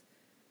is,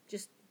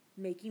 just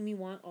making me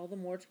want all the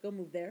more to go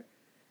move there.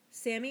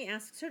 Sammy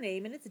asks her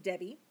name, and it's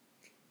Debbie.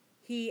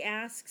 He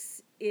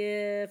asks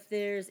if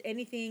there's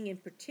anything in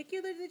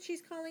particular that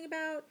she's calling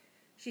about.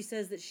 She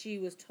says that she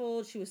was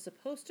told she was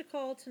supposed to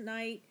call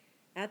tonight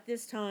at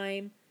this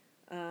time,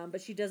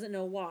 but she doesn't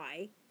know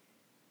why.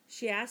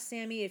 She asks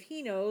Sammy if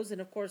he knows, and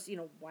of course,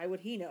 why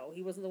would he know?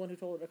 He wasn't the one who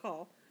told her to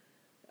call.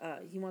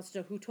 He wants to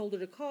know who told her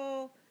to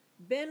call.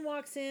 Ben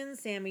walks in.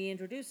 Sammy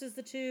introduces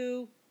the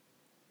two.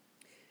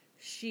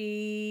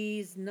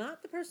 She's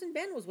not the person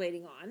Ben was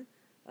waiting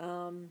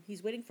on.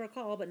 He's waiting for a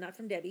call, but not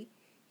from Debbie.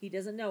 He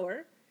doesn't know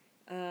her.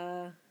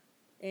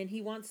 And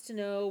he wants to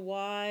know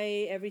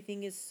why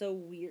everything is so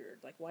weird.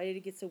 Like, why did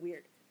it get so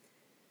weird?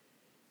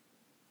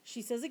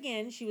 She says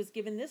again she was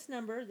given this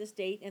number, this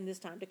date, and this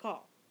time to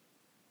call.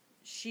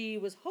 She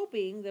was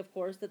hoping, of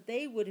course, that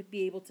they would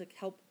be able to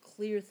help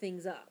clear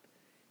things up.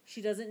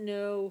 She doesn't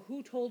know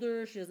who told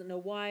her. She doesn't know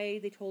why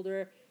they told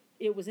her.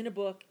 It was in a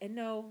book. And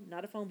no,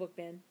 not a phone book,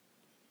 Ben.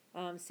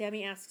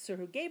 Sammy asks her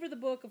who gave her the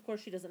book. Of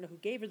course, she doesn't know who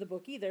gave her the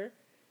book either.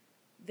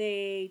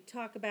 They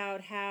talk about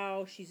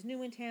how she's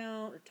new in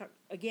town. Or talk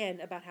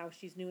again about how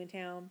she's new in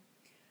town.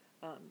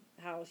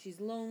 How she's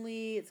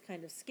lonely. It's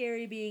kind of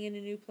scary being in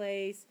a new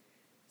place.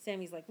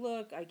 Sammy's like,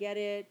 look, I get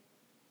it.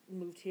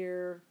 Moved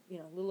here,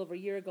 a little over a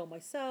year ago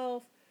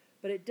myself.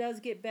 But it does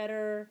get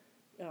better.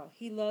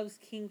 He loves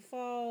King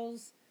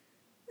Falls.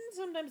 And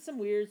sometimes some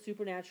weird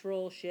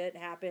supernatural shit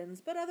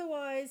happens, but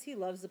otherwise he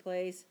loves the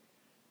place.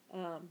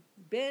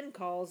 Ben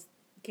calls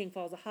King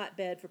Falls a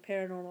hotbed for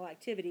paranormal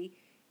activity,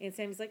 and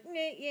Sammy's like,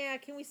 yeah,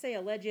 can we say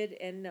alleged?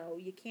 And no,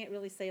 you can't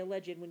really say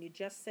alleged when you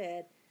just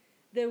said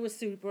there was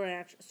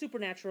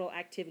supernatural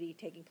activity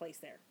taking place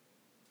there.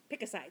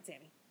 Pick a side,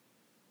 Sammy.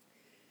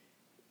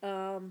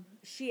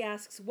 She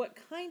asks what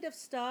kind of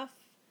stuff.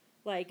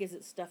 Like, is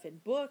it stuff in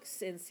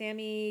books? And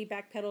Sammy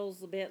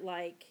backpedals a bit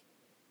like,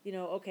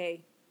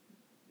 okay,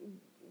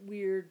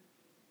 weird,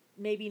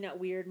 maybe not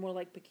weird, more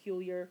like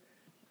peculiar.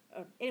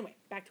 Anyway,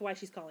 back to why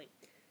she's calling.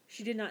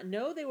 She did not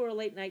know they were a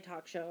late night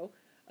talk show.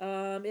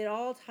 It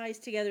all ties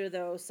together,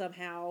 though,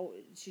 somehow.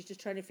 She's just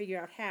trying to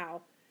figure out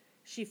how.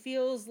 She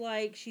feels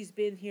like she's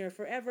been here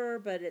forever,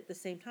 but at the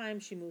same time,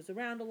 she moves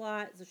around a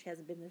lot, so she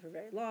hasn't been there for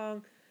very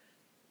long.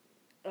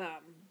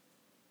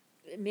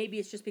 Maybe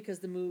it's just because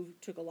the move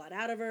took a lot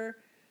out of her,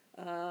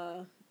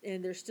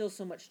 and there's still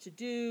so much to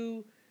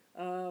do.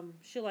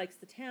 She likes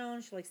the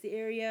town, she likes the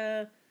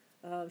area,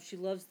 she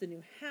loves the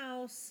new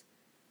house,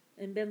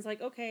 and Ben's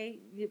like, okay,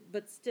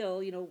 but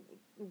still,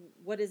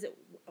 what is it,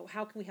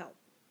 how can we help?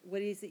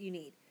 What is it you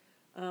need?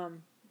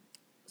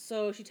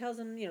 So she tells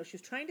him, she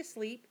was trying to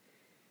sleep,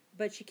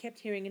 but she kept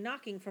hearing a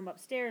knocking from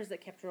upstairs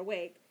that kept her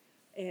awake,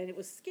 and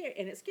it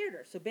scared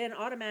her. So Ben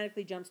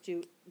automatically jumps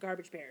to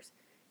garbage bears.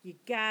 You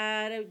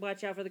gotta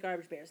watch out for the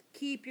garbage bears.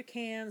 Keep your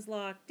cans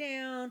locked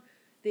down.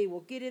 They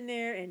will get in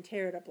there and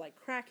tear it up like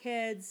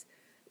crackheads.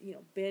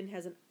 Ben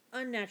has an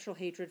unnatural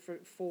hatred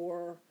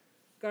for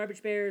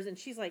garbage bears, and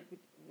she's like,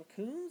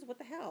 raccoons? What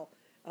the hell?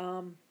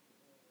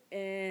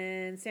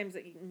 And Sam's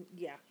like,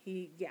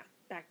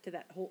 back to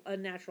that whole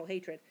unnatural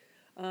hatred.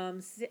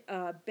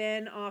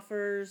 Ben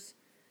offers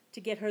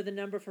to get her the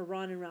number for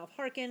Ron and Ralph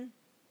Harkin.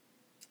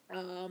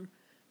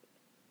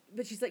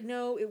 But she's like,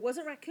 no, it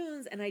wasn't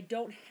raccoons, and I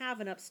don't have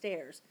an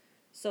upstairs.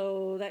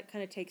 So that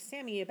kind of takes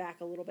Sammy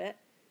aback a little bit.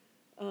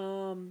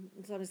 So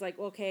I was like,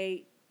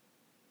 okay,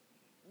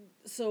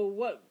 so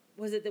what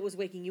was it that was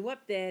waking you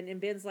up then? And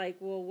Ben's like,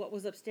 well, what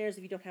was upstairs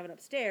if you don't have an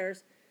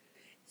upstairs?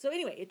 So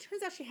anyway, it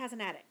turns out she has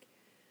an attic.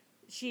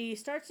 She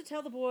starts to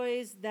tell the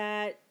boys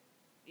that,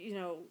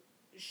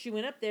 she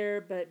went up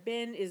there, but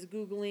Ben is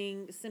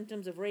Googling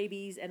symptoms of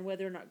rabies and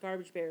whether or not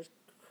garbage bears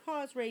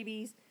cause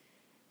rabies.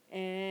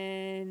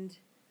 And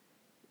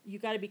you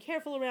got to be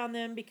careful around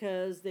them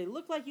because they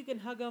look like you can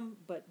hug them,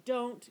 but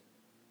don't.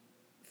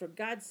 For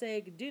God's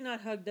sake, do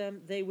not hug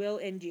them. They will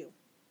end you.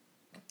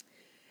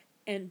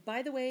 And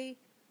by the way,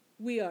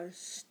 we are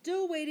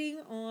still waiting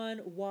on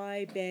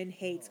why Ben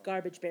hates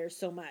garbage bears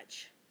so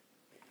much.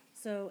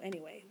 So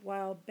anyway,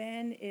 while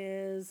Ben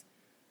is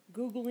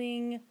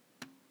Googling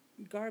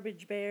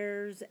garbage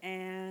bears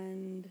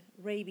and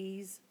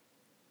rabies,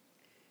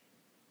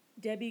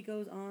 Debbie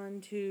goes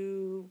on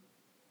to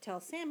tell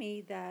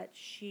Sammy that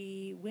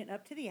she went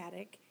up to the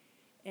attic,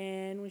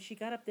 and when she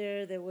got up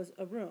there, there was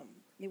a room.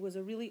 It was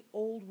a really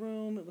old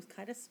room. It was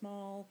kind of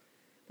small,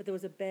 but there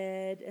was a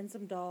bed and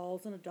some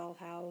dolls and a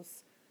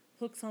dollhouse,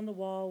 hooks on the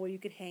wall where you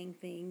could hang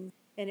things,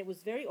 and it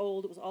was very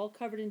old. It was all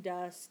covered in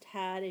dust,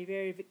 had a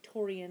very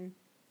Victorian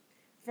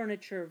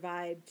furniture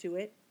vibe to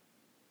it.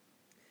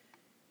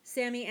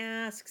 Sammy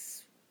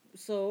asks,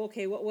 so,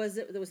 okay, what was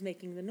it that was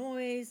making the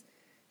noise?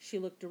 She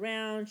looked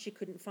around. She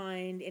couldn't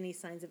find any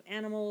signs of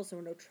animals. There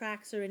were no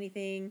tracks or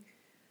anything.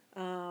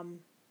 But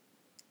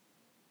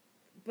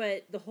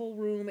the whole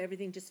room,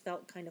 everything just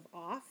felt kind of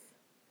off.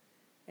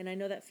 And I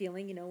know that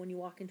feeling, when you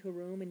walk into a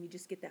room and you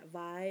just get that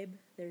vibe.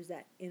 There's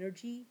that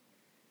energy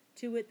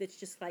to it that's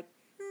just like,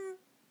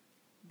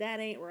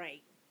 that ain't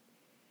right.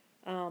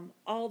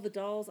 All the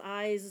dolls'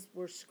 eyes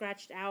were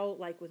scratched out,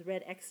 like with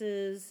red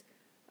X's.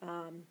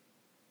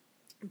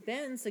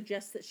 Ben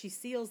suggests that she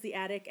seals the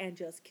attic and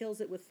just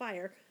kills it with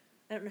fire.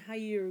 I don't know how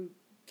you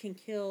can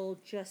kill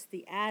just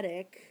the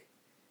attic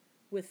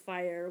with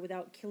fire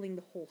without killing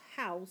the whole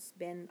house.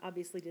 Ben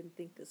obviously didn't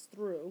think this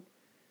through.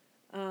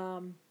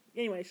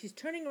 Anyway, she's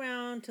turning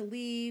around to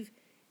leave,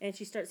 and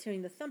she starts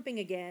hearing the thumping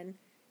again,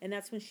 and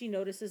that's when she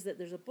notices that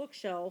there's a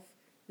bookshelf.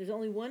 There's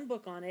only one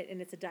book on it, and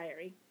it's a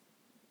diary.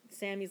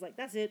 Sammy's like,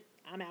 that's it,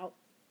 I'm out.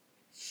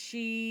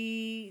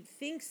 She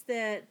thinks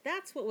that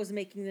that's what was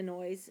making the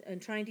noise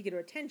and trying to get her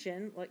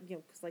attention,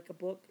 because a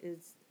book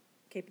is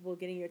capable of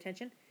getting your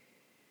attention.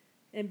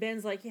 And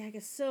Ben's like, yeah, I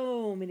got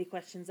so many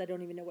questions, I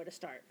don't even know where to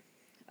start.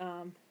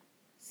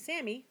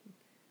 Sammy,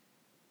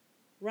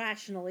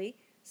 rationally,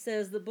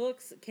 says the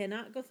books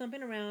cannot go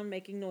thumping around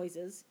making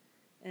noises,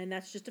 and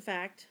that's just a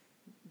fact.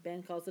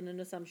 Ben calls it an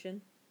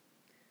assumption.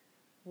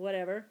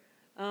 Whatever.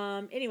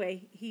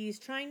 Anyway, he's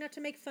trying not to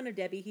make fun of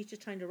Debbie. He's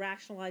just trying to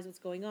rationalize what's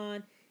going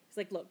on. He's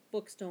like, look,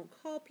 books don't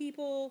call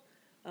people.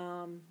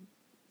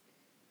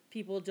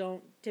 People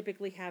don't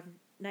typically have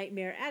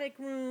nightmare attic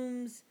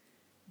rooms.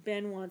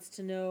 Ben wants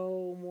to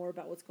know more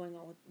about what's going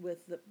on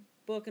with the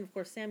book. And, of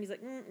course, Sammy's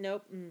like,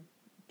 nope,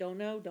 don't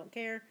know, don't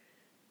care.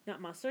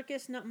 Not my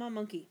circus, not my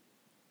monkey.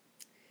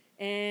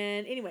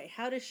 And anyway,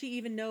 how does she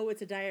even know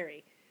it's a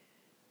diary?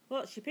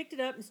 Well, she picked it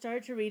up and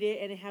started to read it,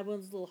 and it had one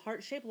of those little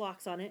heart-shaped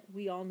locks on it.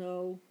 We all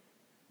know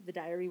the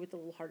diary with the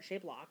little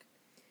heart-shaped lock.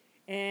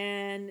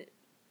 And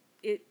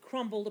it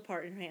crumbled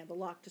apart in her hand. The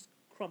lock just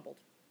crumbled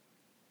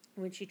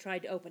when she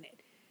tried to open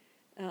it.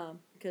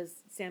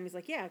 Because Sammy's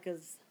like, yeah,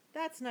 because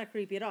that's not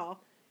creepy at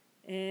all.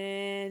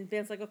 And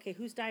Ben's like, okay,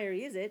 whose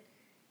diary is it?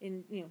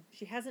 And,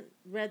 she hasn't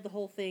read the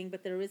whole thing,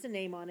 but there is a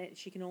name on it.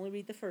 She can only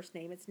read the first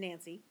name. It's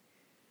Nancy.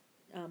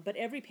 But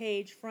every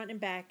page, front and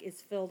back,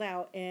 is filled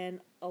out, and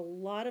a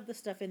lot of the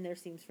stuff in there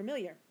seems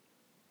familiar.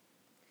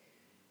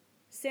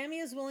 Sammy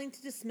is willing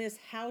to dismiss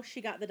how she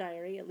got the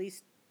diary, at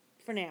least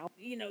for now.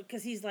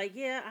 Because he's like,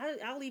 yeah,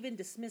 I'll even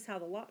dismiss how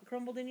the lock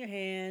crumbled in your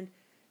hand.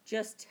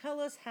 Just tell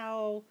us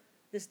how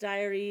this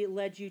diary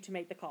led you to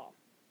make the call.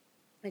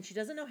 And she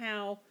doesn't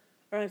know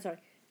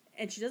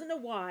and she doesn't know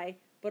why,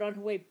 but on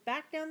her way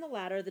back down the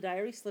ladder, the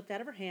diary slipped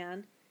out of her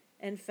hand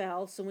and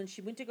fell. So when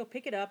she went to go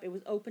pick it up, it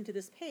was open to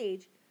this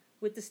page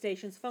with the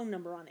station's phone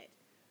number on it.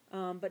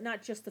 But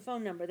not just the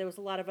phone number. There was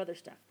a lot of other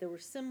stuff. There were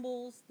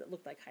symbols that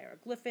looked like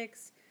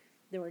hieroglyphics.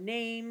 There were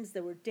names.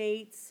 There were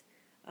dates.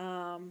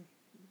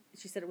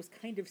 She said it was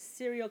kind of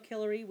serial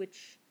killery,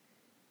 which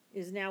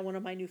is now one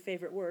of my new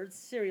favorite words,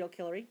 serial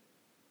killery.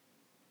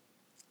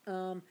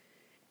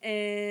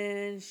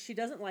 And she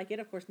doesn't like it.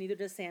 Of course, neither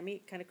does Sammy.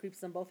 It kind of creeps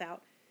them both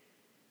out.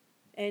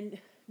 And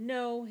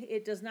no,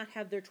 it does not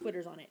have their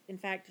Twitters on it. In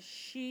fact,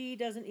 she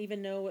doesn't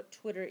even know what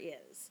Twitter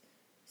is.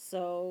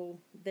 So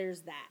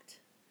there's that.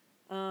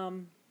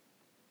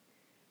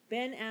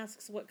 Ben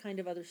asks what kind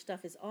of other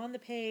stuff is on the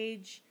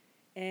page.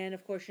 And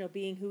of course,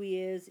 being who he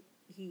is,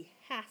 he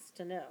has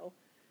to know.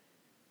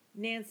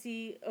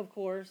 Nancy, of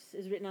course,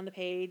 is written on the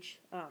page.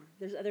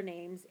 There's other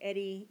names: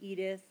 Eddie,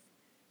 Edith,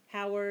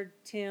 Howard,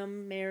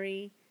 Tim,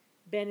 Mary.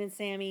 Ben and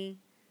Sammy,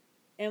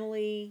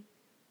 Emily.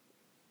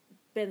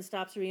 Ben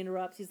stops her, he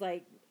interrupts. He's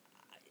like,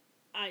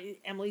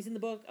 Emily's in the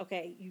book.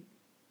 Okay,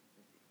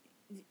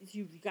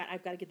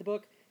 I've got to get the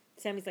book.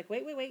 Sammy's like,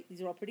 wait.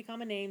 These are all pretty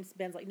common names.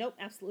 Ben's like, nope,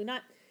 absolutely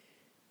not.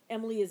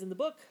 Emily is in the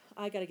book.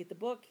 I got to get the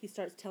book. He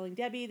starts telling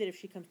Debbie that if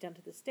she comes down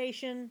to the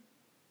station,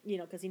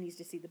 because he needs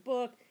to see the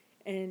book,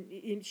 and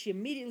she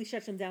immediately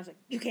shuts him down. She's like,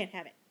 you can't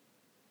have it.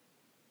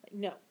 Like,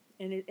 no.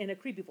 And in a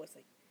creepy voice,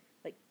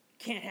 like,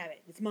 can't have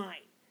it. It's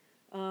mine.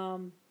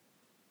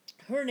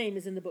 Her name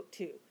is in the book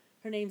too.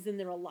 Her name's in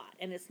there a lot,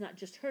 and it's not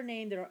just her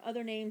name. There are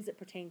other names that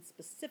pertain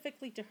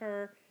specifically to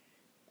her.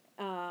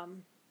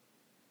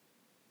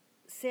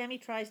 Sammy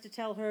tries to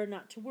tell her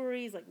not to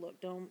worry. He's like,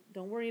 look, don't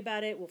worry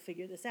about it. We'll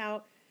figure this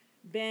out.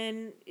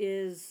 Ben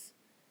is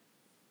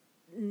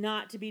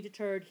not to be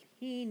deterred.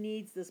 He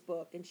needs this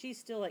book, and she's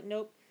still like,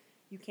 nope,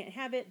 you can't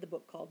have it. The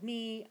book called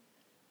me.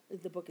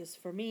 The book is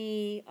for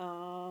me.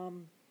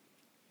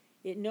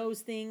 It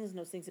knows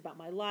things about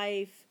my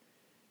life,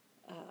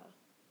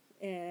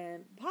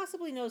 and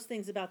possibly knows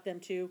things about them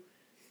too,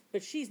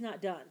 but she's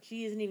not done.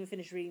 She isn't even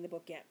finished reading the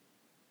book yet.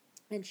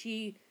 And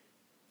she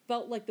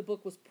felt like the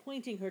book was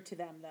pointing her to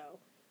them, though.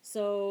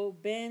 So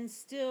Ben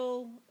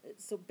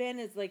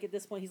is like, at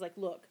this point, he's like,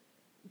 look,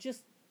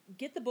 just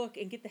get the book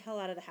and get the hell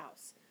out of the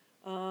house.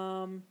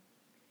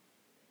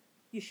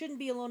 You shouldn't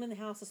be alone in the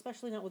house,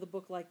 especially not with a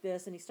book like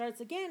this. And he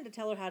starts again to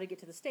tell her how to get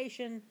to the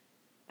station.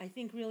 I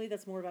think really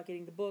that's more about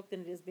getting the book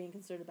than it is being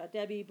concerned about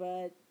Debbie,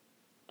 but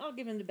I'll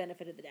give him the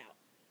benefit of the doubt.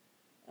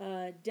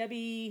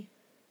 Debbie,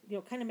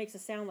 kind of makes a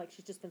sound like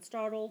she's just been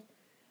startled.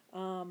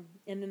 And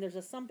then there's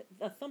a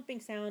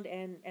thumping sound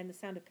and the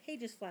sound of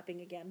pages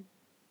flapping again.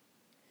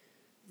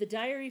 The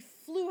diary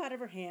flew out of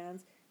her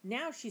hands.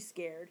 Now she's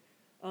scared.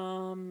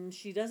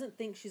 She doesn't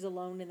think she's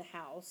alone in the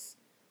house.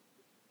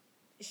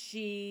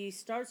 She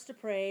starts to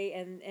pray,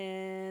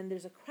 and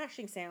there's a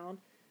crashing sound.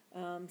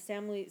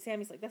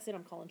 Sammy's like, that's it,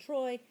 I'm calling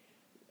Troy.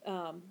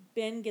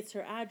 Ben gets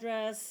her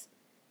address.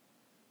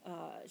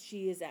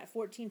 She is at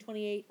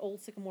 1428 Old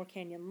Sycamore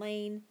Canyon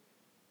Lane.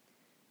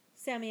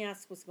 Sammy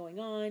asks what's going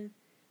on.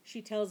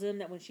 She tells him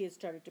that when she had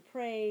started to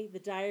pray, the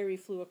diary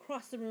flew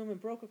across the room and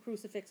broke a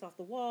crucifix off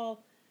the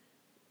wall.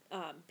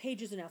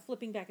 Pages are now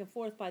flipping back and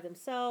forth by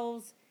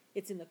themselves.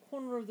 It's in the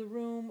corner of the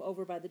room,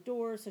 over by the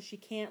door, so she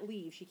can't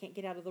leave. She can't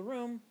get out of the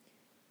room.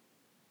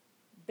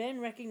 Ben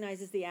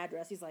recognizes the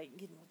address. He's like,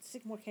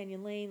 Sycamore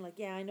Canyon Lane. Like,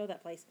 yeah, I know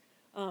that place.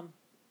 And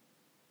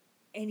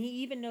he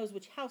even knows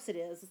which house it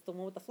is. It's the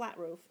one with the flat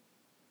roof.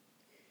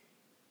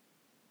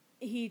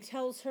 He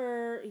tells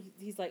her,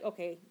 he's like,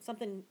 okay,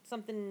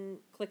 something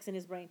clicks in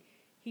his brain.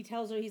 He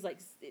tells her, he's like,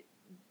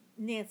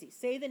 Nancy,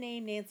 say the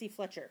name Nancy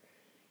Fletcher.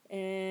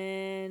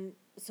 And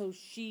so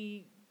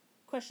she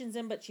questions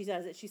him, but she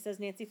says it. She says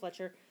Nancy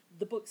Fletcher.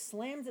 The book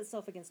slams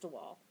itself against a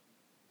wall.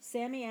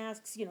 Sammy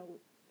asks,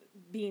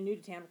 being new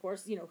to town, of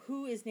course,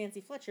 who is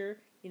Nancy Fletcher,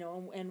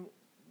 and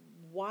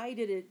why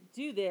did it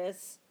do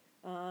this?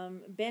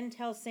 Ben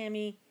tells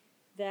Sammy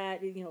that,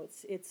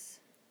 it's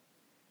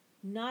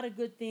not a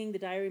good thing. The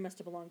diary must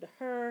have belonged to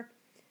her.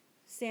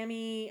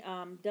 Sammy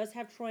does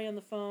have Troy on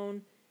the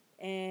phone,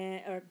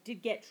 or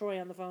did get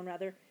Troy on the phone,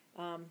 rather.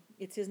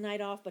 It's his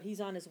night off, but he's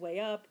on his way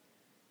up.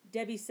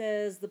 Debbie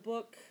says the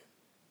book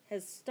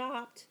has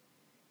stopped,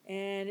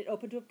 and it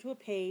opened up to a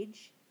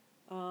page.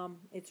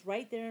 It's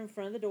right there in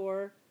front of the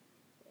door,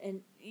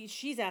 and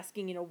she's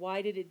asking,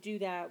 why did it do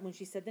that when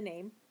she said the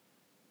name?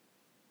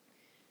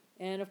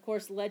 And, of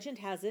course, legend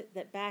has it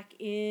that back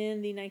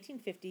in the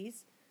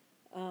 1950s,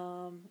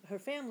 her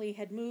family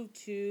had moved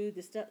to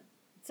this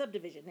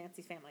subdivision.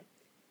 Nancy's family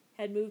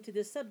had moved to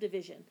this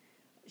subdivision.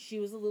 She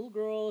was a little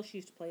girl. She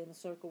used to play in the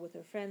circle with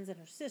her friends and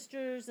her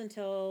sisters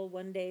until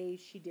one day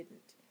she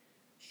didn't.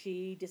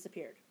 She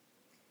disappeared.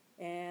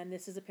 And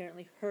this is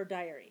apparently her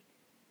diary.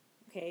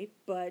 Okay,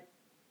 but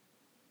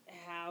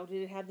how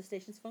did it have the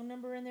station's phone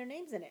number and their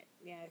names in it?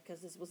 Yeah,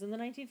 because this was in the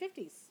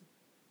 1950s.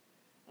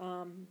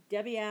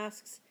 Debbie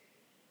asks,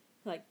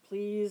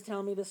 please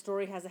tell me the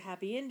story has a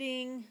happy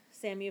ending.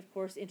 Sammy, of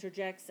course,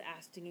 interjects,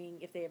 asking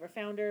if they ever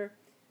found her.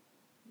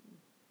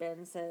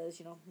 Ben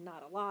says,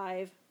 not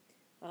alive.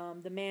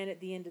 The man at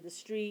the end of the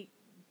street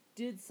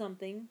did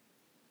something.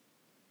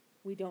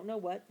 We don't know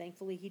what.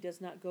 Thankfully, he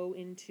does not go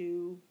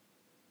into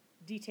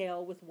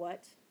detail with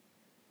what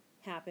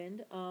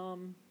happened.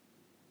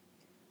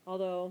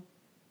 Although,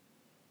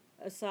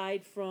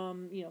 aside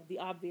from, the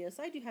obvious,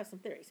 I do have some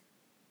theories.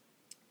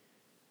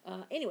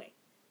 Anyway,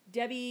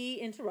 Debbie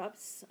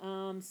interrupts.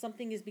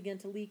 Something has begun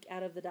to leak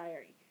out of the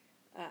diary.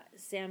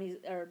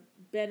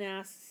 Ben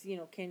asks,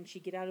 can she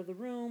get out of the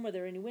room? Are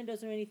there any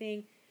windows or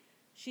anything?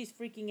 She's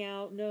freaking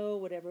out. No,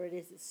 whatever it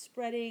is, it's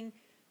spreading.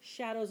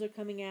 Shadows are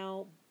coming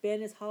out.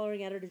 Ben is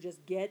hollering at her to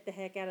just get the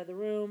heck out of the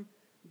room,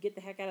 get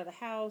the heck out of the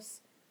house.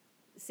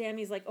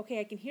 Sammy's like, okay,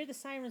 I can hear the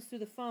sirens through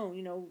the phone.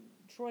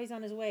 Troy's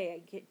on his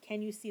way.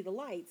 Can you see the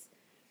lights?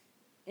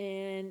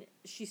 And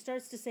she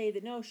starts to say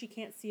that no, she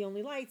can't see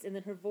only lights, and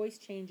then her voice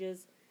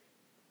changes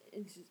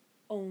into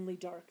only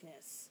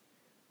darkness.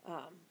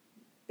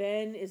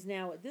 Ben is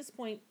now, at this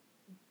point,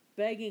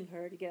 begging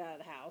her to get out of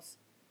the house.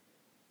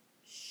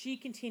 She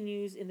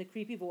continues in the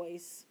creepy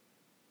voice.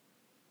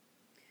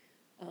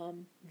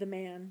 The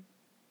man,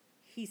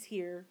 he's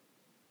here.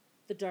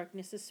 The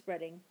darkness is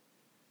spreading.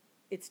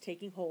 It's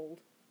taking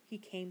hold. He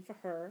came for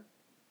her,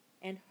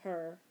 and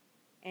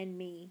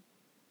me,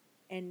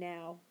 and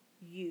now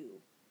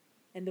you.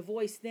 And the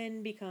voice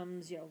then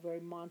becomes,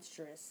 very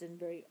monstrous and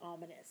very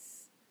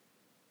ominous.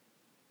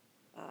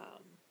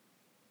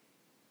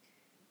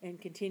 And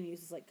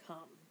continues, it's like,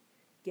 come,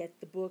 get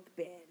the book,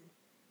 Ben.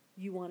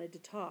 You wanted to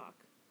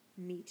talk.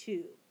 Me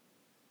too.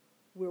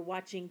 We're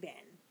watching Ben.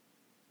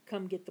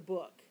 Come get the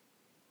book.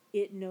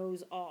 It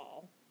knows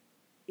all.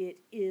 It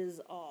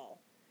is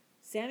all.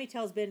 Sammy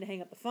tells Ben to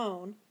hang up the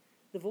phone.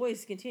 The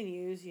voice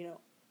continues,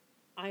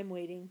 I'm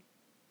waiting.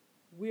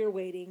 We're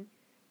waiting.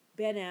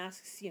 Ben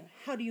asks,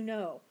 how do you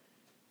know?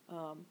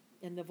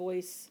 And the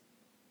voice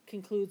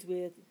concludes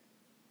with,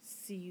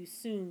 see you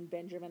soon,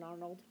 Benjamin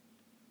Arnold.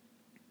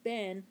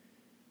 Ben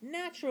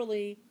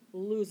naturally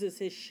loses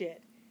his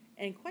shit.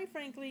 And quite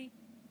frankly,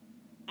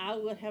 I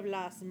would have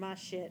lost my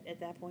shit at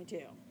that point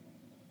too.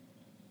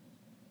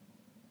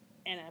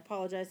 And I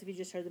apologize if you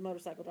just heard the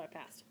motorcycle drive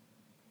past.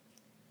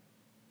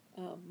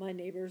 My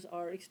neighbors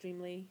are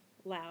extremely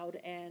loud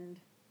and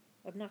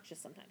obnoxious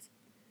sometimes.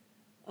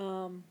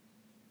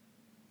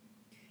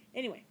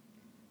 Anyway,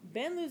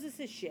 Ben loses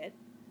his shit.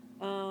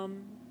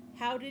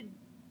 How did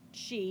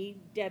she,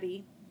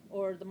 Debbie,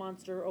 or the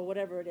monster, or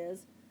whatever it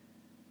is,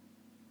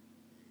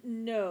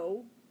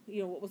 know,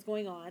 what was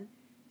going on?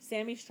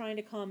 Sammy's trying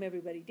to calm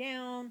everybody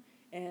down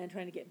and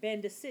trying to get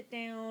Ben to sit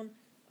down.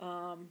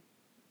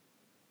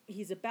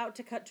 He's about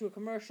to cut to a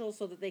commercial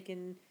so that they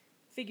can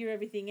figure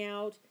everything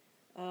out.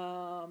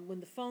 When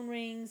the phone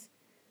rings,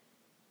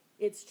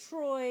 it's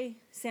Troy.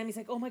 Sammy's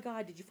like, oh my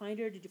God, did you find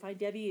her? Did you find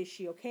Debbie? Is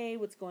she okay?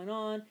 What's going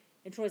on?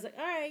 And Troy's like,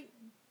 all right,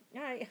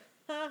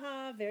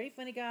 haha, very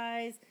funny,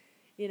 guys.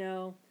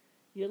 You're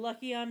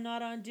lucky I'm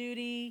not on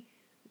duty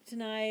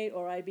tonight,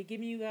 or I'd be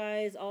giving you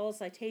guys all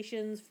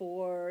citations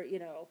for,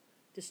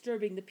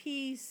 disturbing the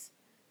peace.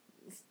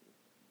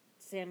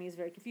 Sammy is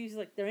very confused. He's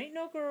like, there ain't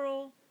no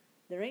girl,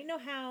 there ain't no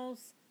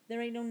house,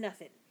 there ain't no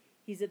nothing.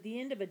 He's at the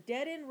end of a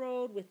dead-end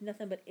road with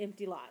nothing but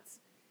empty lots.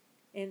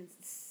 And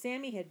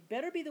Sammy had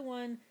better be the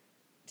one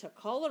to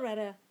call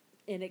Loretta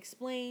and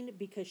explain,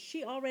 because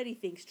she already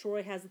thinks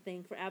Troy has a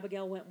thing for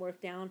Abigail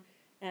Wentworth down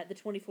at the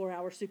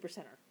 24-hour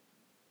supercenter.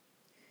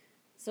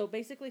 So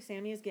basically,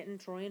 Sammy is getting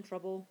Troy in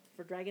trouble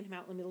for dragging him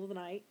out in the middle of the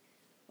night.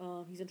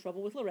 He's in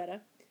trouble with Loretta.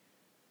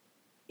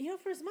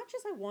 For as much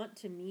as I want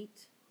to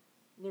meet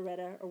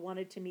Loretta, or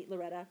wanted to meet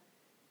Loretta,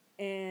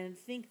 and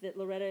think that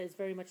Loretta is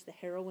very much the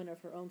heroine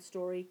of her own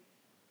story,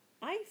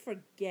 I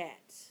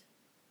forget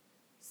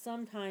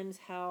sometimes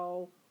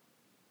how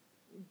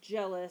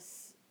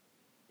jealous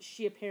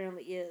she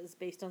apparently is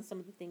based on some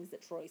of the things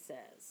that Troy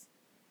says.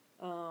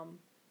 I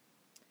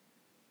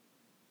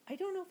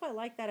don't know if I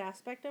like that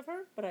aspect of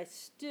her, but I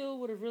still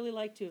would have really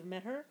liked to have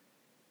met her.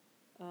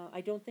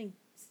 I don't think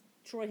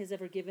Troy has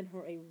ever given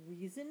her a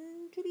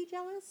reason to be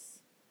jealous.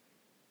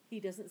 He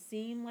doesn't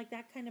seem like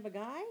that kind of a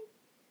guy.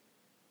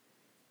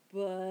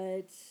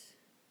 But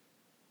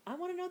I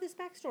want to know this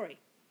backstory.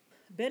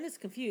 Ben is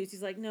confused.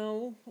 He's like,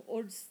 no,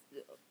 or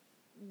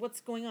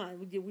what's going on?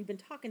 We've been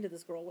talking to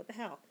this girl. What the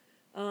hell?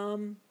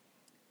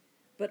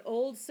 But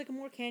Old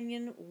Sycamore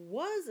Canyon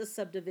was a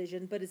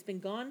subdivision, but it's been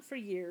gone for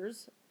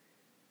years.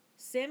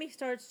 Sammy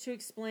starts to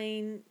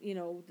explain,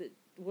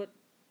 what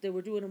they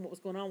were doing and what was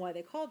going on, why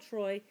they called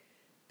Troy.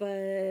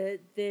 But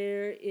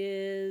there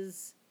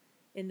is,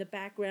 in the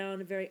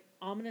background, very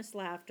ominous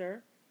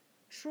laughter.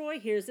 Troy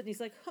hears it and he's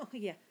like, oh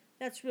yeah,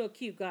 that's real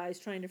cute, guys,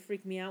 trying to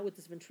freak me out with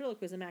this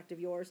ventriloquism act of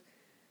yours.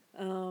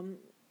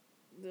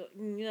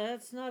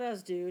 That's not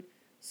us, dude.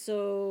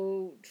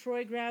 So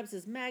Troy grabs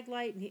his mag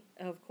light and he,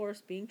 of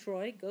course, being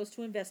Troy, goes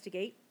to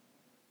investigate.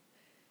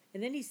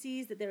 And then he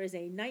sees that there is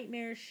a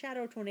nightmare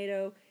shadow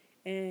tornado,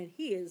 and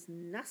he is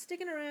not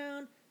sticking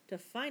around to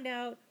find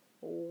out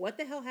what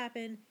the hell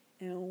happened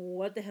and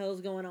what the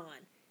hell's going on.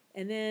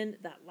 And then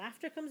that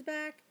laughter comes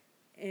back,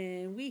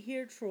 and we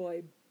hear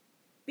Troy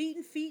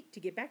beating feet to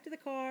get back to the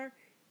car.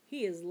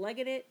 He is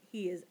legging it.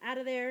 He is out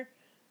of there.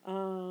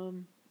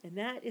 And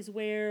that is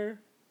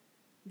where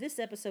this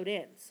episode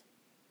ends.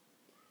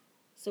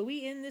 So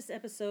we end this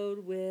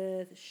episode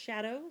with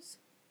shadows,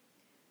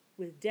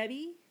 with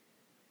Debbie,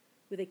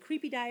 with a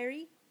creepy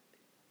diary,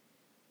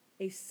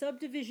 a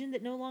subdivision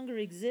that no longer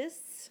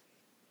exists,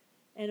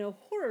 and a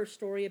horror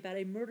story about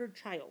a murdered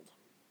child.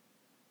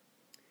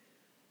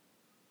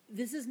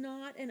 This is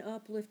not an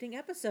uplifting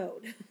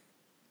episode.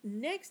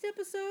 Next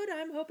episode,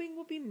 I'm hoping,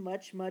 will be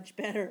much, much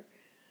better.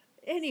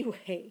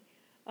 Anyway,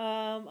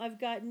 I've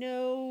got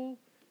no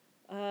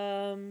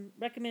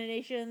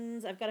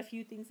recommendations. I've got a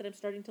few things that I'm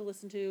starting to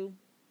listen to.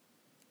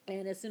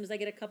 And as soon as I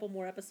get a couple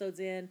more episodes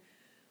in,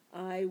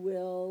 I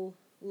will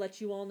let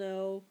you all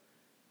know.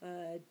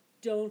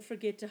 Don't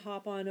forget to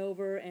hop on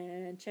over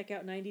and check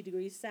out 90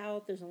 Degrees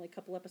South. There's only a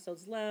couple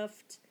episodes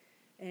left.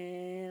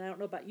 And I don't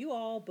know about you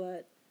all,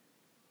 but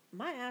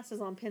my ass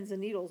is on pins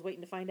and needles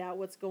waiting to find out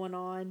what's going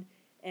on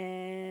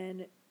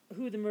and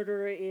who the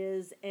murderer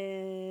is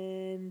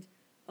and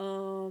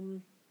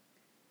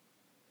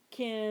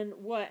can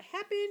what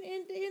happened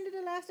in the end of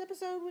the last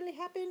episode really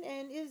happen,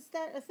 and is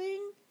that a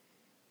thing?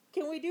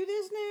 Can we do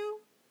this now?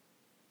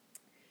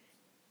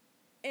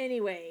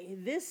 Anyway,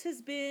 this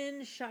has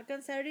been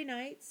Shotgun Saturday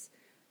Nights.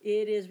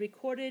 It is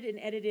recorded and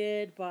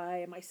edited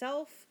by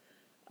myself.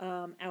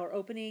 Our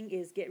opening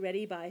is Get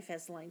Ready by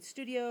Fezline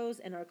Studios,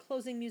 and our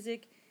closing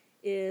music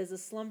is The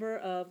Slumber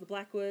of the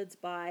Blackwoods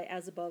by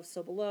As Above,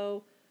 So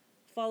Below.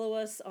 Follow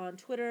us on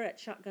Twitter at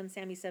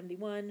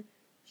ShotgunSammy71,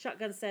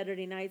 Shotgun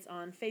Saturday Nights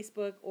on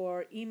Facebook,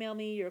 or email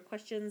me your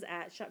questions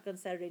at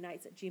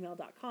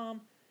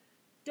shotgunsaturdaynights@gmail.com.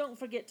 Don't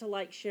forget to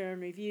like, share,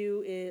 and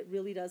review. It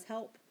really does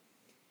help.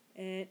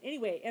 And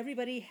anyway,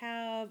 everybody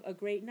have a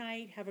great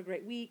night. Have a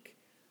great week.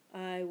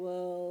 I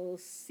will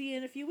see you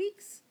in a few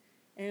weeks,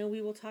 and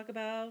we will talk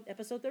about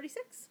episode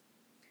 36.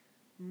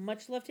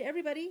 Much love to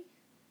everybody.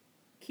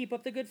 Keep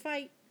up the good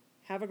fight.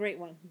 Have a great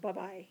one.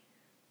 Bye-bye.